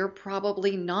player, you're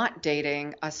probably not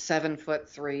dating a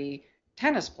 7'3"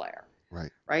 tennis player.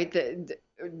 Right. Right?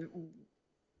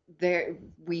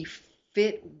 We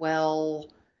fit well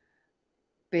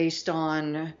based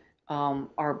on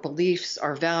our beliefs,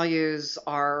 our values,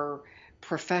 our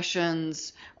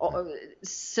professions.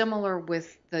 Similar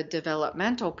with the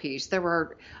developmental piece, there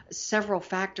are several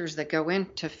factors that go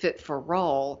into fit for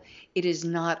role. It is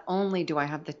not only do I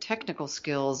have the technical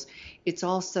skills, it's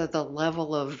also the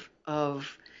level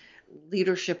of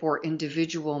leadership or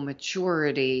individual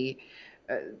maturity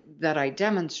that I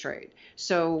demonstrate.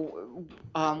 So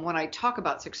when I talk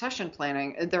about succession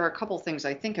planning, there are a couple things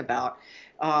I think about.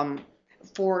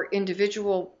 For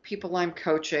individual people I'm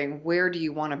coaching, where do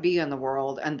you want to be in the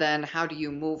world? And then how do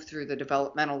you move through the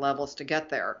developmental levels to get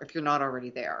there if you're not already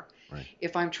there? Right.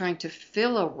 If I'm trying to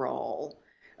fill a role,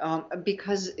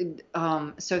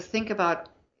 so think about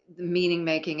the meaning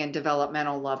making and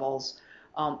developmental levels.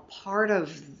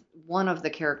 One of the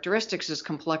characteristics is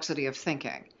complexity of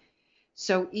thinking.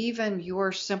 So even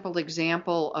your simple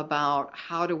example about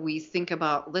how do we think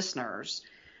about listeners,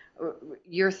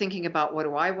 you're thinking about what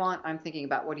do I want, I'm thinking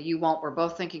about what do you want, we're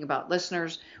both thinking about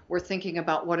listeners, we're thinking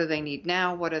about what do they need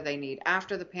now, what do they need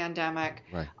after the pandemic,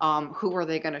 Right. Who are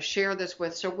they going to share this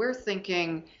with? So we're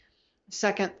thinking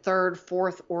second, third,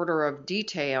 fourth order of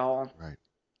detail. Right.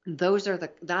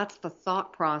 That's the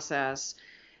thought process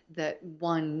that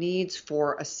one needs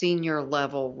for a senior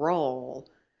level role.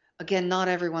 Again, not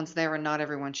everyone's there and not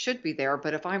everyone should be there,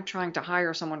 but if I'm trying to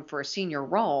hire someone for a senior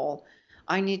role,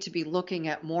 I need to be looking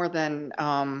at more than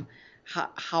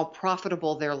how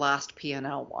profitable their last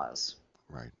P&L was.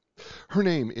 Right. Her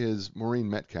name is Maureen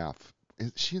Metcalf.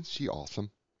 Isn't she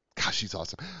awesome? Gosh, she's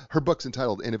awesome. Her book's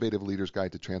entitled Innovative Leader's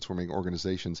Guide to Transforming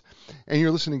Organizations, and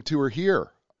you're listening to her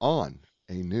here on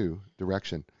A New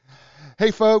Direction.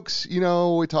 Hey, folks,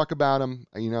 we talk about them,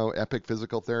 Epic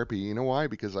Physical Therapy. You know why?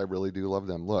 Because I really do love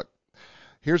them. Look,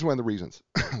 here's one of the reasons.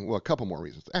 Well, a couple more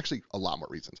reasons. Actually, a lot more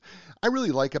reasons. I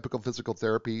really like Epic Physical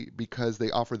Therapy because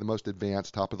they offer the most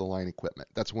advanced top-of-the-line equipment.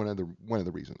 That's one of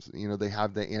the reasons. They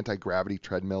have the anti-gravity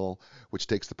treadmill, which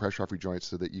takes the pressure off your joints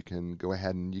so that you can go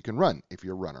ahead and you can run if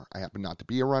you're a runner. I happen not to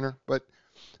be a runner, but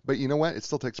you know what? It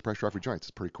still takes the pressure off your joints.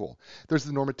 It's pretty cool. There's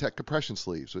the Normatec compression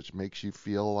sleeves, which makes you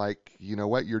feel like,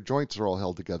 your joints are all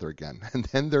held together again. And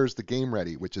then there's the Game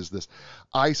Ready, which is this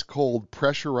ice cold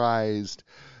pressurized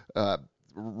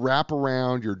wrap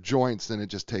around your joints, and it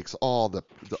just takes all the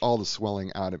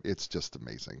swelling out of it. It's just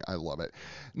amazing. I love it.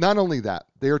 Not only that,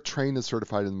 they are trained and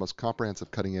certified in the most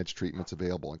comprehensive cutting edge treatments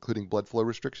available, including blood flow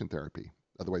restriction therapy,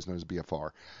 otherwise known as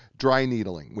BFR, dry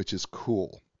needling, which is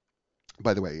cool.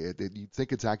 By the way, you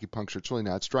think it's acupuncture. It's really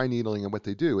not. It's dry needling, and what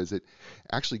they do is it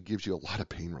actually gives you a lot of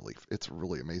pain relief. It's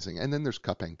really amazing. And then there's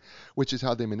cupping, which is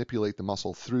how they manipulate the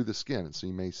muscle through the skin. And so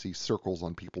you may see circles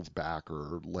on people's back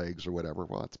or legs or whatever.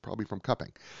 Well, it's probably from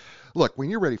cupping. Look,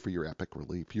 when you're ready for your epic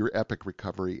relief, your epic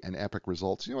recovery, and epic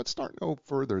results, start no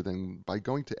further than by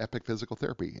going to Epic Physical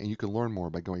Therapy. And you can learn more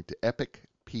by going to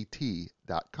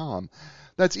epicpt.com.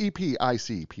 That's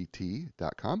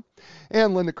EPICPT.com.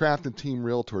 And Linda Craft and Team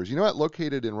Realtors. You know what?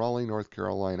 Located in Raleigh, North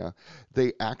Carolina,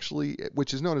 they actually,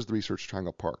 which is known as the Research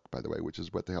Triangle Park, by the way, which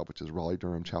is what they help, which is Raleigh,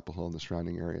 Durham, Chapel Hill, and the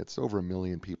surrounding area. It's over 1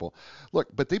 million people. Look,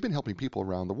 but they've been helping people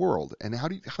around the world. And how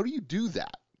do you do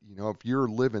that? If you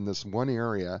live in this one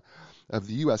area of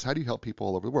the U.S., how do you help people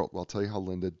all over the world? Well, I'll tell you how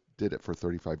Linda did it for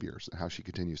 35 years and how she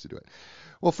continues to do it.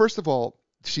 Well, first of all,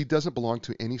 she doesn't belong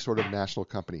to any sort of national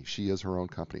company. She is her own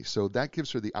company. So that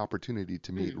gives her the opportunity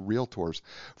to meet realtors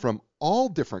from all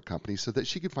different companies so that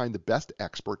she can find the best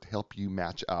expert to help you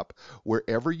match up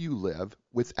wherever you live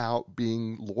without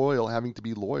having to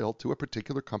be loyal to a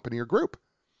particular company or group,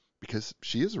 because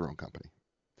she is her own company.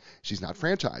 She's not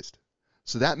franchised.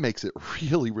 So that makes it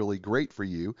really, really great for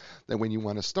you that when you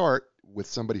want to start with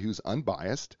somebody who's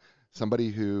unbiased,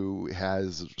 somebody who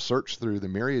has searched through the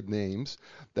myriad names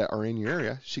that are in your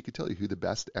area, she could tell you who the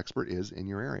best expert is in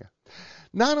your area.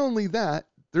 Not only that,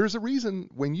 there's a reason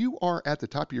when you are at the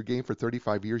top of your game for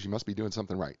 35 years, you must be doing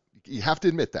something right. You have to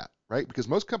admit that, right? Because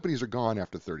most companies are gone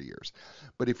after 30 years.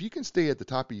 But if you can stay at the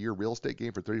top of your real estate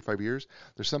game for 35 years,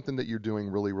 there's something that you're doing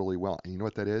really, really well. And you know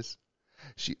what that is?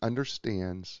 She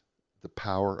understands the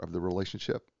power of the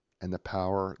relationship and the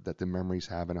power that the memories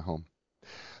have in a home.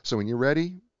 So when you're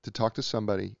ready to talk to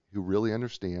somebody who really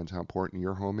understands how important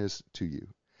your home is to you,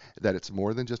 that it's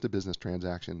more than just a business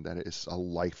transaction, that it's a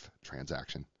life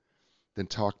transaction, then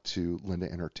talk to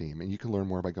Linda and her team. And you can learn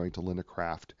more by going to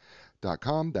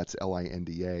lindacraft.com. That's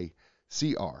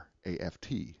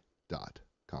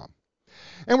LINDACRAFT.com.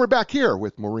 And we're back here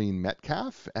with Maureen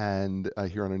Metcalf, and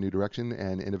here on A New Direction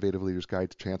and Innovative Leaders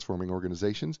Guide to Transforming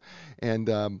Organizations. And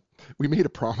we made a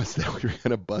promise that we were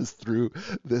going to buzz through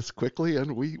this quickly,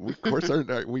 and we of course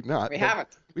aren't. We not. We haven't.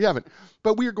 We haven't,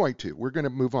 but we are going to. We're going to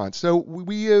move on. So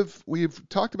we've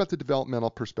talked about the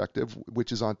developmental perspective,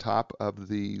 which is on top of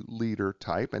the leader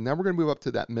type, and now we're going to move up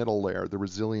to that middle layer, the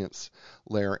resilience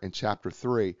layer, in Chapter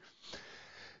 3.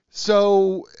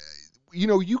 So, you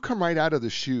know, you come right out of the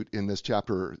chute in this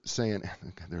chapter saying,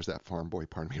 "There's that farm boy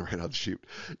part of me right out of the chute."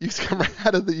 You come right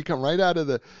out of the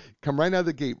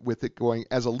gate with it going.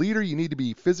 As a leader, you need to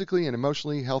be physically and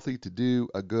emotionally healthy to do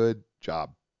a good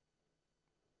job.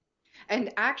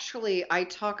 And actually, I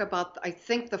talk about, I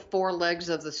think, the 4 legs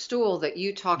of the stool that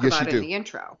you talk Yes, about you in do. the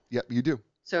intro. Yep, you do.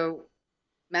 So,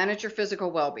 manage your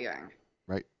physical well-being.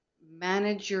 Right.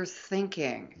 Manage your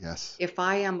thinking. Yes. If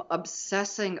I am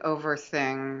obsessing over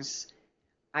things,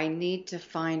 I need to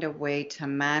find a way to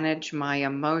manage my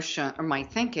emotion or my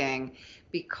thinking,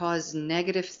 because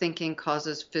negative thinking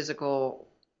causes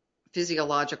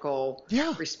physiological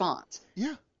Yeah. response.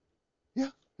 Yeah,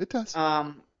 it does.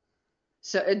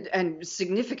 And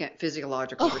significant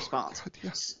physiological response. God,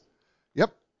 yeah.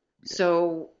 Yep.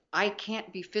 So I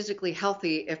can't be physically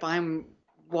healthy if I'm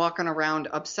walking around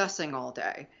obsessing all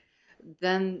day.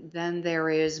 Then there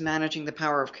is managing the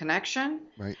power of connection,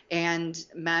 Right. and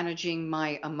managing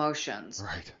my emotions.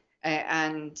 Right.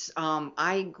 And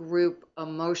I group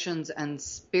emotions and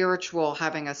spiritual,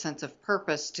 having a sense of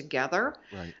purpose, together.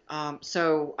 Right.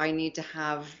 So I need to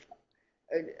have,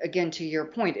 again, to your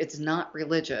point, it's not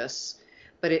religious,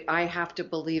 but I have to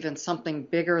believe in something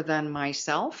bigger than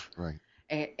myself. Right.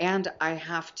 And I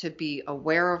have to be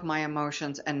aware of my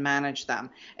emotions and manage them.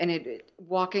 And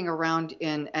walking around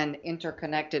in an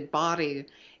interconnected body,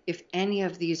 if any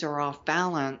of these are off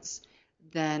balance,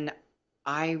 then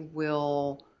my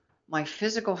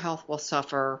physical health will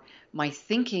suffer, my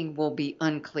thinking will be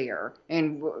unclear.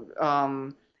 And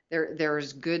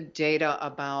there's good data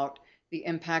about the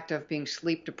impact of being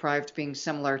sleep deprived being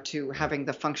similar to having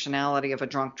the functionality of a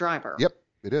drunk driver. Yep,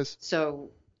 it is.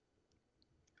 So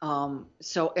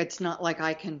it's not like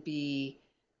I can be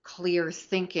clear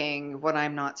thinking when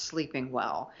I'm not sleeping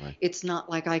well. Right. It's not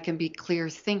like I can be clear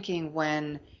thinking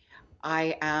when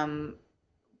I am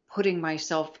putting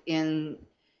myself in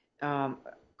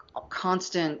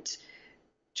constant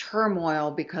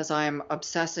turmoil because I'm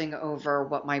obsessing over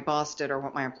what my boss did or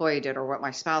what my employee did or what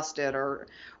my spouse did, or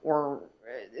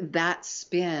that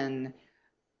spin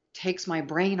takes my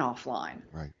brain offline.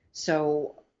 Right.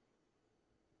 So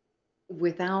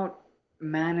without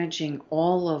managing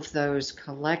all of those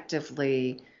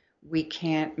collectively, we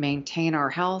can't maintain our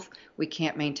health, we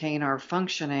can't maintain our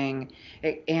functioning,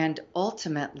 and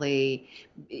ultimately,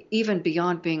 even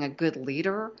beyond being a good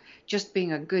leader, just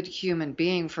being a good human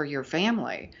being for your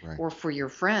family, Right. or for your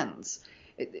friends.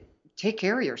 Take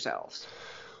care of yourselves.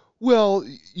 Well,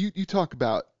 you talk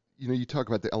about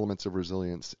the elements of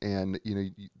resilience, and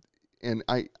and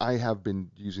I have been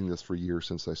using this for years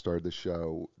since I started the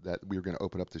show, that we were going to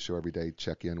open up the show every day,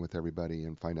 check in with everybody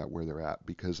and find out where they're at,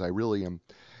 because I really am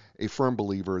a firm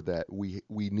believer that we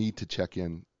need to check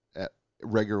in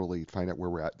regularly to find out where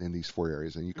we're at in these 4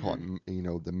 areas. And you call it,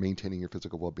 the maintaining your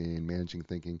physical well-being, managing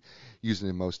thinking, using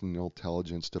emotional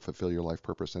intelligence to fulfill your life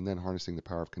purpose, and then harnessing the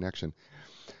power of connection.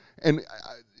 And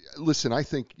listen, I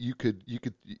think you could,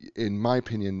 in my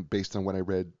opinion, based on what I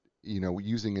read,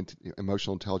 using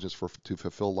emotional intelligence to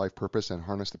fulfill life purpose and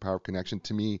harness the power of connection.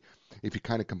 To me, if you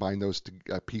kind of combine those,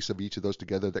 a piece of each of those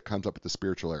together, that comes up with the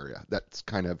spiritual area. That's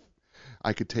kind of,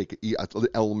 I could take an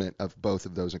element of both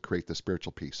of those and create the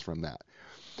spiritual piece from that.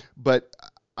 But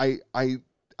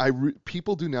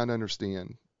people do not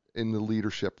understand in the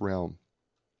leadership realm,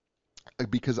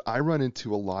 because I run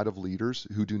into a lot of leaders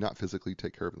who do not physically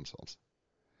take care of themselves,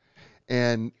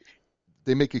 and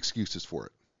they make excuses for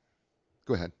it.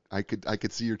 Go ahead. I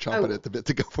could see you're chomping Oh, at the bit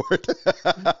to go for it.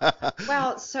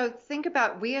 well, so think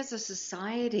about we as a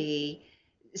society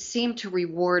seem to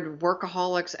reward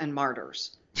workaholics and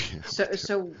martyrs. Yeah, we So do.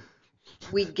 so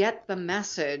we get the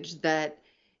message that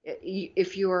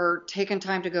if you're taking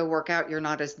time to go work out, you're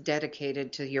not as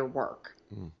dedicated to your work.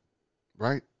 Mm.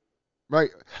 Right.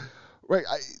 Right. Right.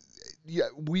 Yeah,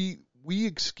 we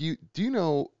excuse. Do you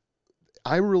know?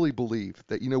 I really believe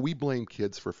that, we blame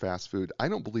kids for fast food. I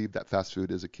don't believe that fast food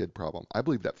is a kid problem. I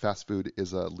believe that fast food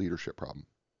is a leadership problem.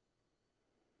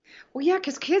 Well, yeah,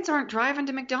 because kids aren't driving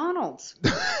to McDonald's.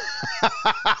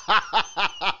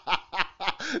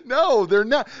 No, they're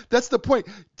not. That's the point.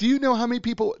 Do you know how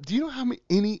many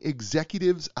any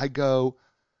executives I go,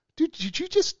 dude, did you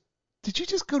just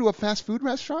go to a fast food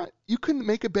restaurant? You couldn't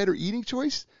make a better eating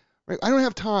choice? Right? I don't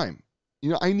have time.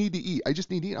 I need to eat. I just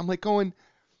need to eat. I'm like going,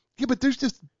 yeah, but there's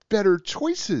just better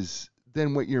choices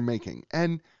than what you're making.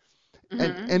 And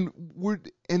Hmm.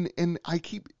 and I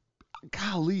keep,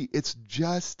 golly, it's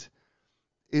just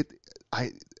it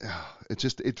I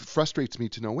it frustrates me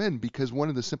to no end, because one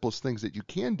of the simplest things that you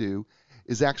can do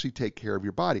is actually take care of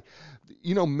your body.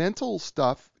 Mental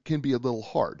stuff can be a little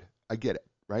hard. I get it,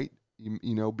 right?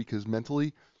 Because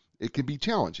mentally it can be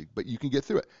challenging, but you can get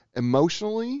through it.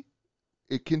 Emotionally,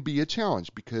 it can be a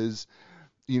challenge because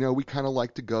we kind of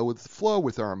like to go with the flow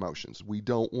with our emotions. We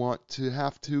don't want to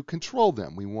have to control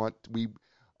them. We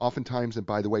oftentimes, and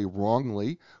by the way,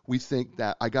 wrongly, we think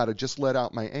that I got to just let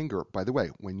out my anger. By the way,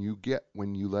 when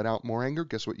you let out more anger,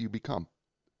 guess what you become?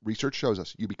 Research shows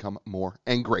us you become more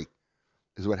angry,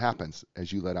 is what happens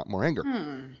as you let out more anger.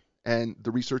 Hmm. And the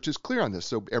research is clear on this.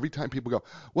 So every time people go,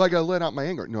 well, I got to let out my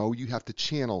anger. No, you have to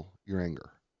channel your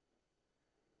anger.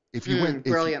 If you went,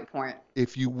 Brilliant point.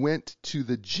 if you went to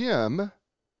the gym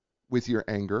with your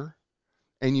anger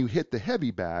and you hit the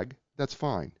heavy bag, that's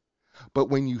fine. But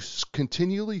when you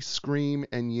continually scream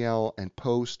and yell and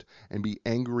post and be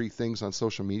angry things on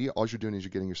social media, all you're doing is you're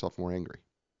getting yourself more angry.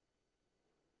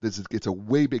 It's a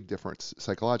way big difference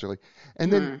psychologically.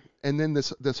 And then Hmm.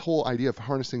 this whole idea of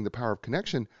harnessing the power of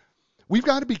connection, we've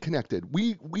got to be connected.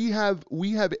 We have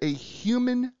a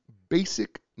human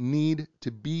basic need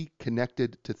to be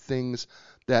connected to things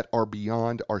that are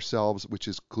beyond ourselves, which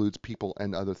includes people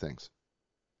and other things.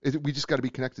 We just got to be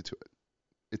connected to it.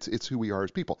 It's who we are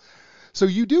as people. So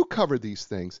you do cover these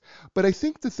things, but I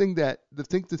think the thing that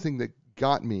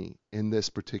got me in this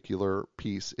particular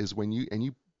piece is when you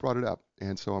brought it up,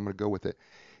 and so I'm going to go with it,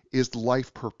 is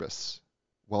life purpose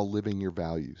while living your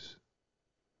values.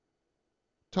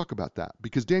 Talk about that,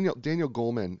 because Daniel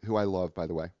Goleman, who I love, by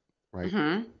the way, right?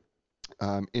 Hmm.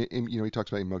 He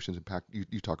talks about emotions impact.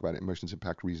 You talk about it, emotions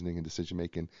impact reasoning and decision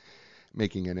making,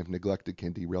 and if neglected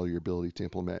can derail your ability to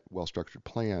implement well-structured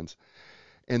plans,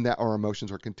 and that our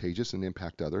emotions are contagious and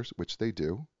impact others, which they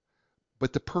do.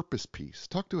 But the purpose piece,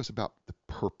 talk to us about the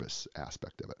purpose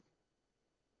aspect of it.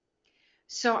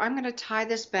 So I'm going to tie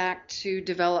this back to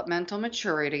developmental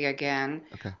maturity again.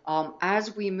 Okay.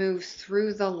 As we move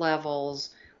through the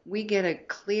levels, we get a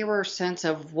clearer sense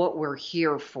of what we're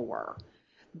here for.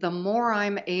 The more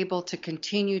I'm able to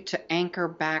continue to anchor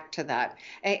back to that.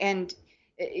 And,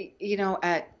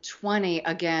 at 20,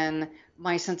 again,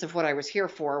 my sense of what I was here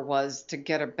for was to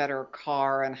get a better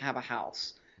car and have a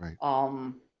house. Right.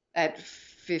 At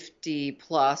 50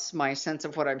 plus, my sense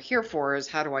of what I'm here for is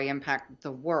how do I impact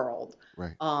the world?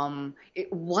 Right.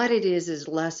 What it is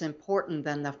less important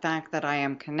than the fact that I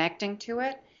am connecting to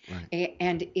it. Right.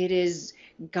 And it is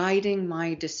guiding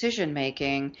my decision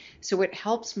making. So it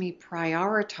helps me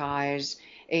prioritize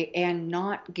and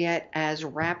not get as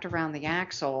wrapped around the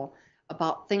axle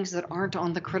about things that aren't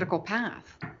on the critical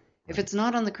path. If Right. it's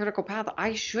not on the critical path,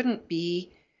 I shouldn't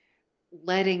be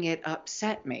letting it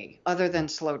upset me, other than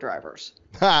slow drivers.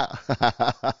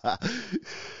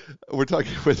 We're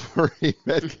talking with Maureen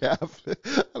Metcalf.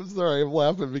 I'm sorry, I'm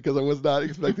laughing because I was not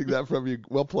expecting that from you.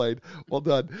 Well played. Well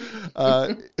done.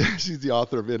 She's the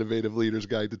author of Innovative Leaders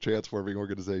Guide to Transforming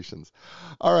Organizations.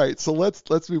 All right, so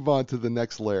let's move on to the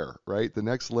next layer, right? The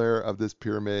next layer of this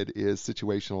pyramid is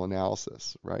situational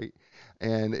analysis, right?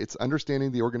 And it's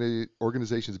understanding the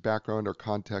organization's background or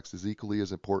context is equally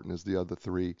as important as the other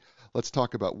three. Let's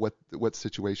talk about what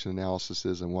situation analysis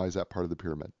is and why is that part of the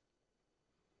pyramid.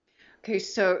 Okay,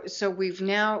 so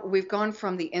we've gone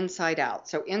from the inside out.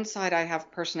 So inside I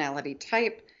have personality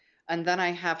type, and then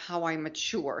I have how I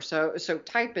mature. So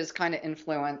type is kind of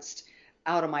influenced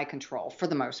out of my control for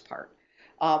the most part.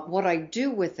 What I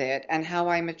do with it and how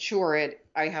I mature it,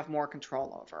 I have more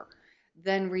control over.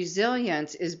 Then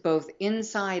resilience is both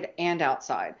inside and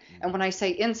outside. And when I say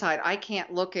inside, I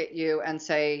can't look at you and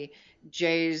say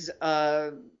Jay's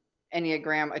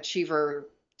Enneagram achiever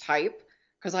type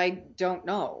because I don't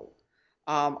know.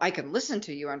 I can listen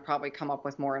to you and probably come up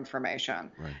with more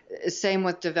information. Right. Same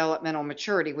with developmental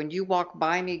maturity. When you walk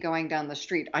by me going down the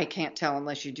street, I can't tell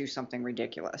unless you do something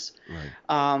ridiculous.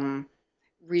 Right.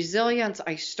 Resilience,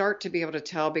 I start to be able to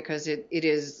tell because it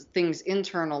is things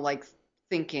internal like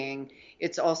thinking.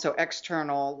 It's also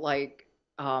external like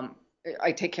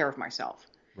I take care of myself.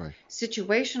 Right.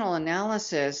 Situational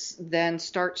analysis then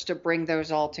starts to bring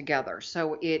those all together.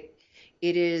 So it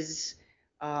is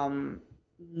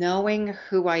knowing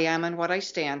who I am and what I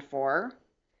stand for,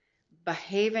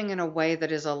 behaving in a way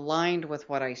that is aligned with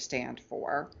what I stand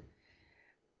for.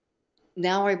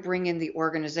 Now I bring in the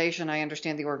organization. I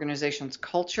understand the organization's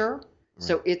culture, right.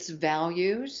 So its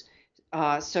values.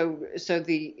 So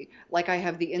the like I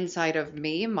have the inside of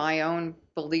me, my own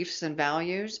beliefs and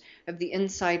values, I have the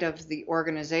inside of the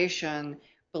organization,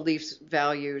 beliefs,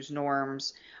 values,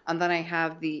 norms, and then I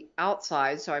have the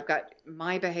outside. So I've got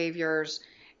my behaviors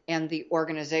and the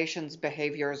organization's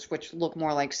behaviors, which look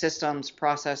more like systems,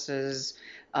 processes,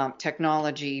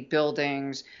 technology,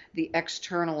 buildings, the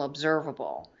external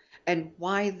observable. And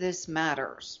why this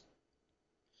matters.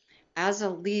 As a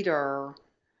leader,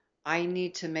 I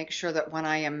need to make sure that when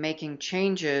I am making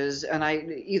changes, and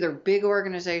either big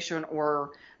organization or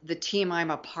the team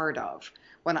I'm a part of,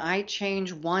 when I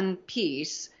change one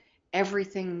piece,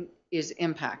 everything is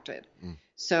impacted.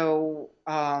 So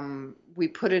we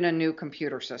put in a new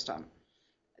computer system.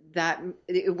 That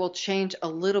it will change a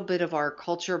little bit of our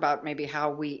culture about maybe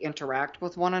how we interact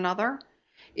with one another.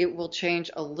 It will change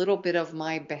a little bit of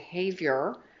my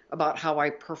behavior about how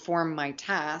I perform my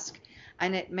task,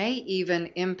 and it may even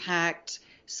impact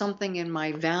something in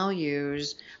my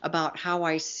values about how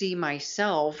I see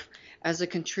myself as a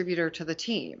contributor to the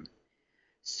team.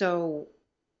 So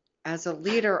as a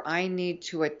leader, I need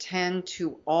to attend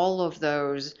to all of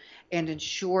those and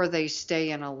ensure they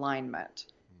stay in alignment,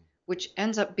 which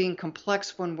ends up being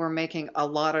complex when we're making a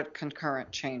lot of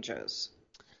concurrent changes.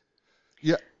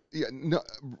 Yeah. Yeah. No.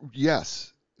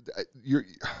 Yes.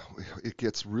 It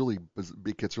gets really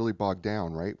bogged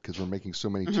down, right? Because we're making so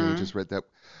many changes, right? That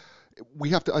we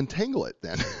have to untangle it.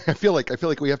 Then I feel like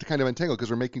we have to kind of untangle because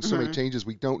we're making so many changes.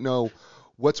 We don't know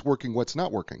what's working, what's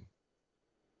not working.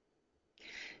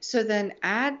 So then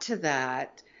add to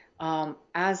that,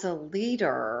 as a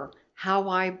leader, how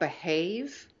I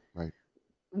behave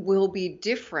will be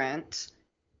different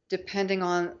depending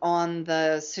on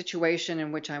the situation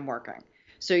in which I'm working.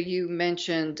 So you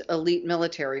mentioned elite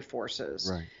military forces.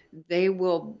 Right. They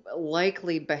will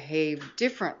likely behave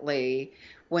differently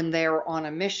when they're on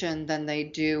a mission than they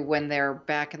do when they're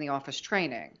back in the office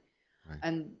training.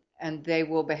 Right. And they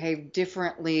will behave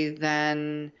differently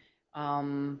than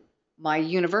my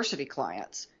university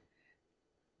clients.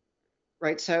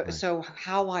 Right. So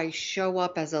how I show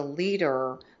up as a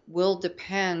leader will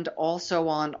depend also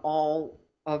on all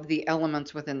of the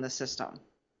elements within the system.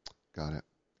 Got it.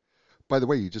 By the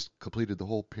way, you just completed the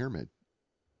whole pyramid.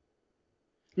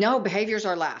 No, behaviors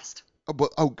are last.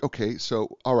 Okay.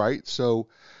 So, all right. So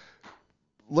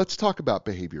let's talk about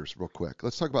behaviors real quick.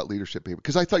 Let's talk about leadership behavior.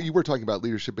 Because I thought you were talking about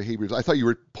leadership behaviors. I thought you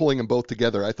were pulling them both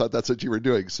together. I thought that's what you were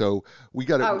doing. So we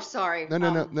got to. Oh, sorry.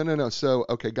 No. So,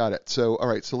 okay, got it. So, all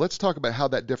right. So let's talk about how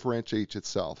that differentiates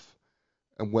itself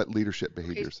and what leadership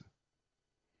behaviors.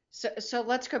 So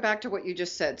let's go back to what you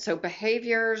just said. So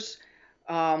behaviors,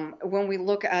 when we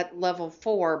look at level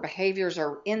 4, behaviors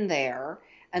are in there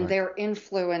and they're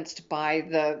influenced by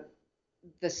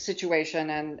the situation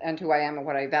and who I am and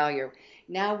what I value.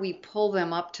 Now we pull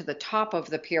them up to the top of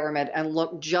the pyramid and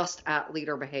look just at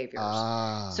leader behaviors.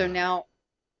 So now.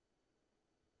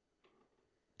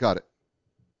 Got it.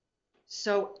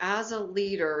 So as a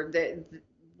leader,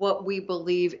 what we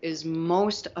believe is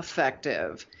most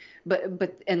effective,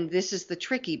 but and this is the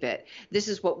tricky bit. This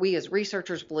is what we as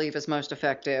researchers believe is most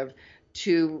effective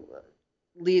to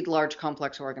lead large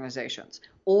complex organizations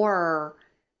or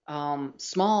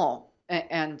small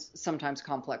and sometimes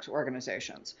complex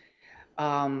organizations.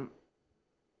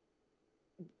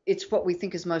 It's what we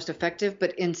think is most effective,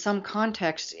 but in some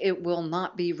contexts, it will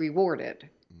not be rewarded.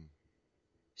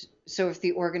 So if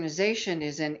the organization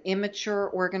is an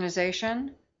immature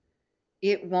organization,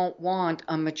 it won't want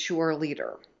a mature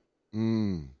leader.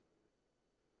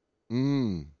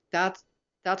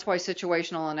 That's why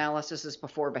situational analysis is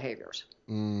before behaviors.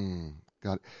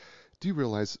 Got it. Do you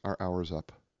realize our hour's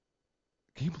up?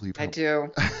 Can you believe how... I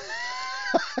do.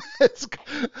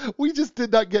 We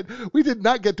did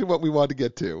not get to what we wanted to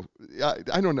get to.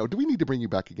 I don't know. Do we need to bring you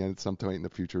back again at some point in the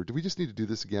future? Do we just need to do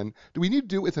this again? Do we need to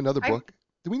do it with another book?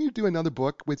 Do we need to do another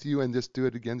book with you and just do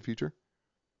it again in the future?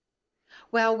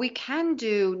 Well, we can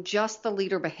do just the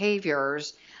leader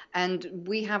behaviors, and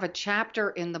we have a chapter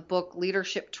in the book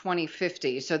Leadership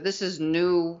 2050. So this is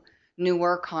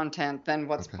newer content than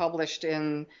what's Okay. published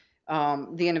in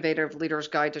the Innovative Leader's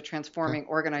Guide to Okay. Transforming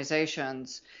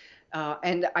Organizations.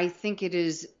 And I think it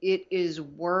is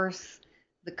worth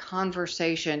the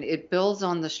conversation. It builds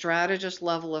on the strategist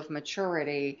level of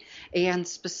maturity, and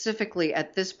specifically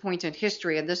at this point in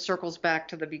history, and this circles back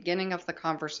to the beginning of the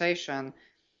conversation,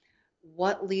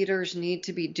 what leaders need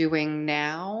to be doing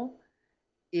now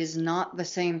is not the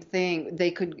same thing.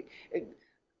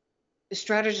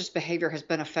 Strategist behavior has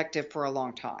been effective for a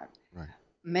long time. Right.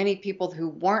 Many people who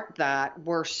weren't that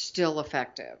were still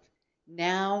effective.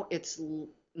 Now it's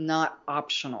not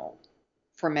optional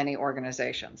for many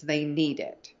organizations. They need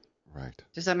it. Right.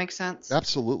 Does that make sense?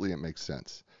 Absolutely, it makes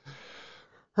sense.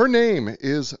 Her name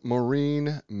is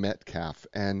Maureen Metcalf,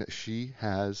 and she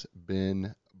has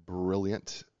been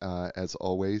brilliant as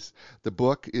always. The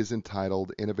book is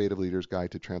entitled Innovative Leaders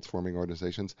Guide to Transforming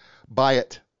Organizations. Buy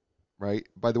it, right?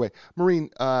 By the way,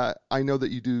 Maureen, I know that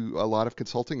you do a lot of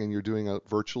consulting and you're doing it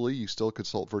virtually. You still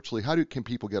consult virtually. How can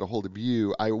people get a hold of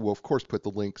you? I will, of course, put the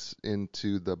links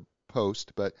into the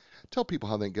post, but tell people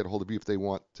how they can get a hold of you if they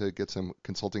want to get some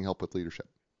consulting help with leadership.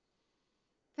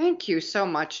 Thank you so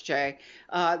much, Jay.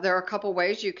 There are a couple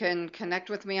ways you can connect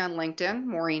with me on LinkedIn,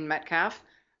 Maureen Metcalf.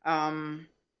 There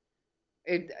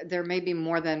may be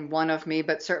more than one of me,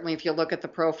 but certainly if you look at the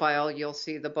profile, you'll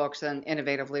see the books and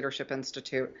Innovative Leadership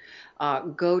Institute.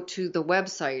 Go to the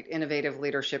website,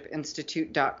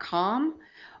 innovativeleadershipinstitute.com,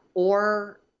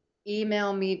 or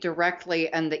email me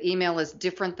directly, and the email is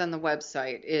different than the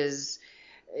website.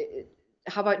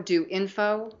 How about do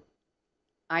info,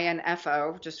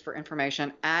 info, just for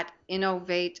information, at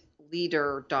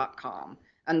innovateleader.com,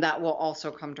 and that will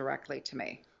also come directly to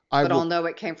me. I'll know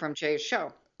it came from Jay's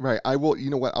show. Right. I will.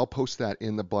 You know what? I'll post that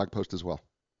in the blog post as well.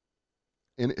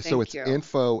 So it's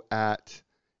info at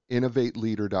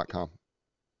innovateleader.com.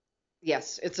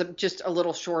 Yes, it's just a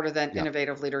little shorter than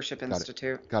Innovative Leadership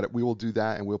Institute. Got it. We will do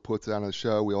that, and we'll put that on the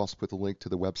show. We'll also put the link to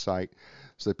the website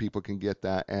so that people can get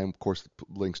that, and of course,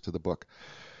 links to the book.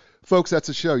 Folks, that's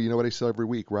the show. You know what I say every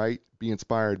week, right? Be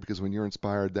inspired, because when you're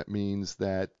inspired, that means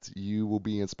that you will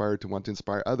be inspired to want to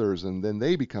inspire others, and then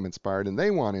they become inspired and they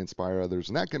want to inspire others,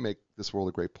 and that can make this world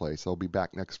a great place. I'll be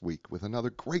back next week with another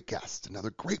great guest,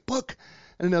 another great book,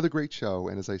 and another great show.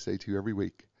 And as I say to you every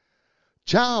week,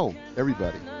 ciao,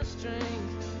 everybody.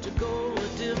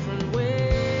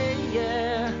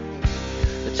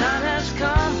 The time has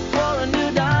come for a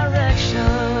new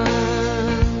direction.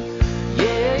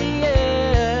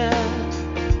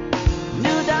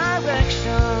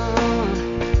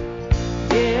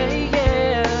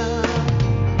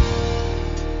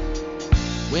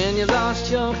 When you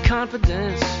lost your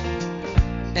confidence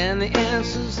and the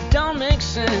answers don't make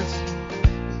sense,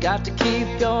 you got to keep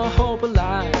your hope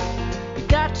alive. You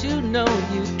got to know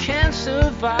you can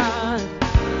survive.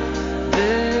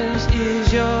 This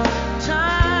is your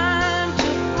time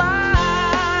to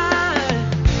fly.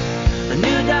 A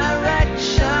new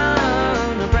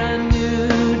direction, a brand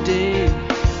new day.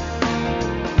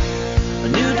 A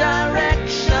new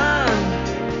direction,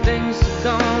 things are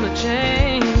gonna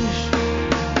change.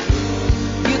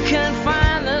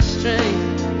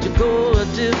 To go a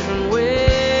different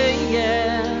way,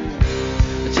 yeah.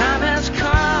 The time has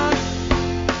come.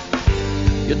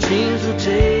 Your dreams will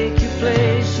take you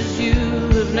places you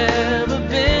have never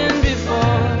been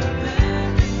before.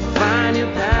 Find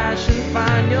your passion,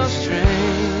 find your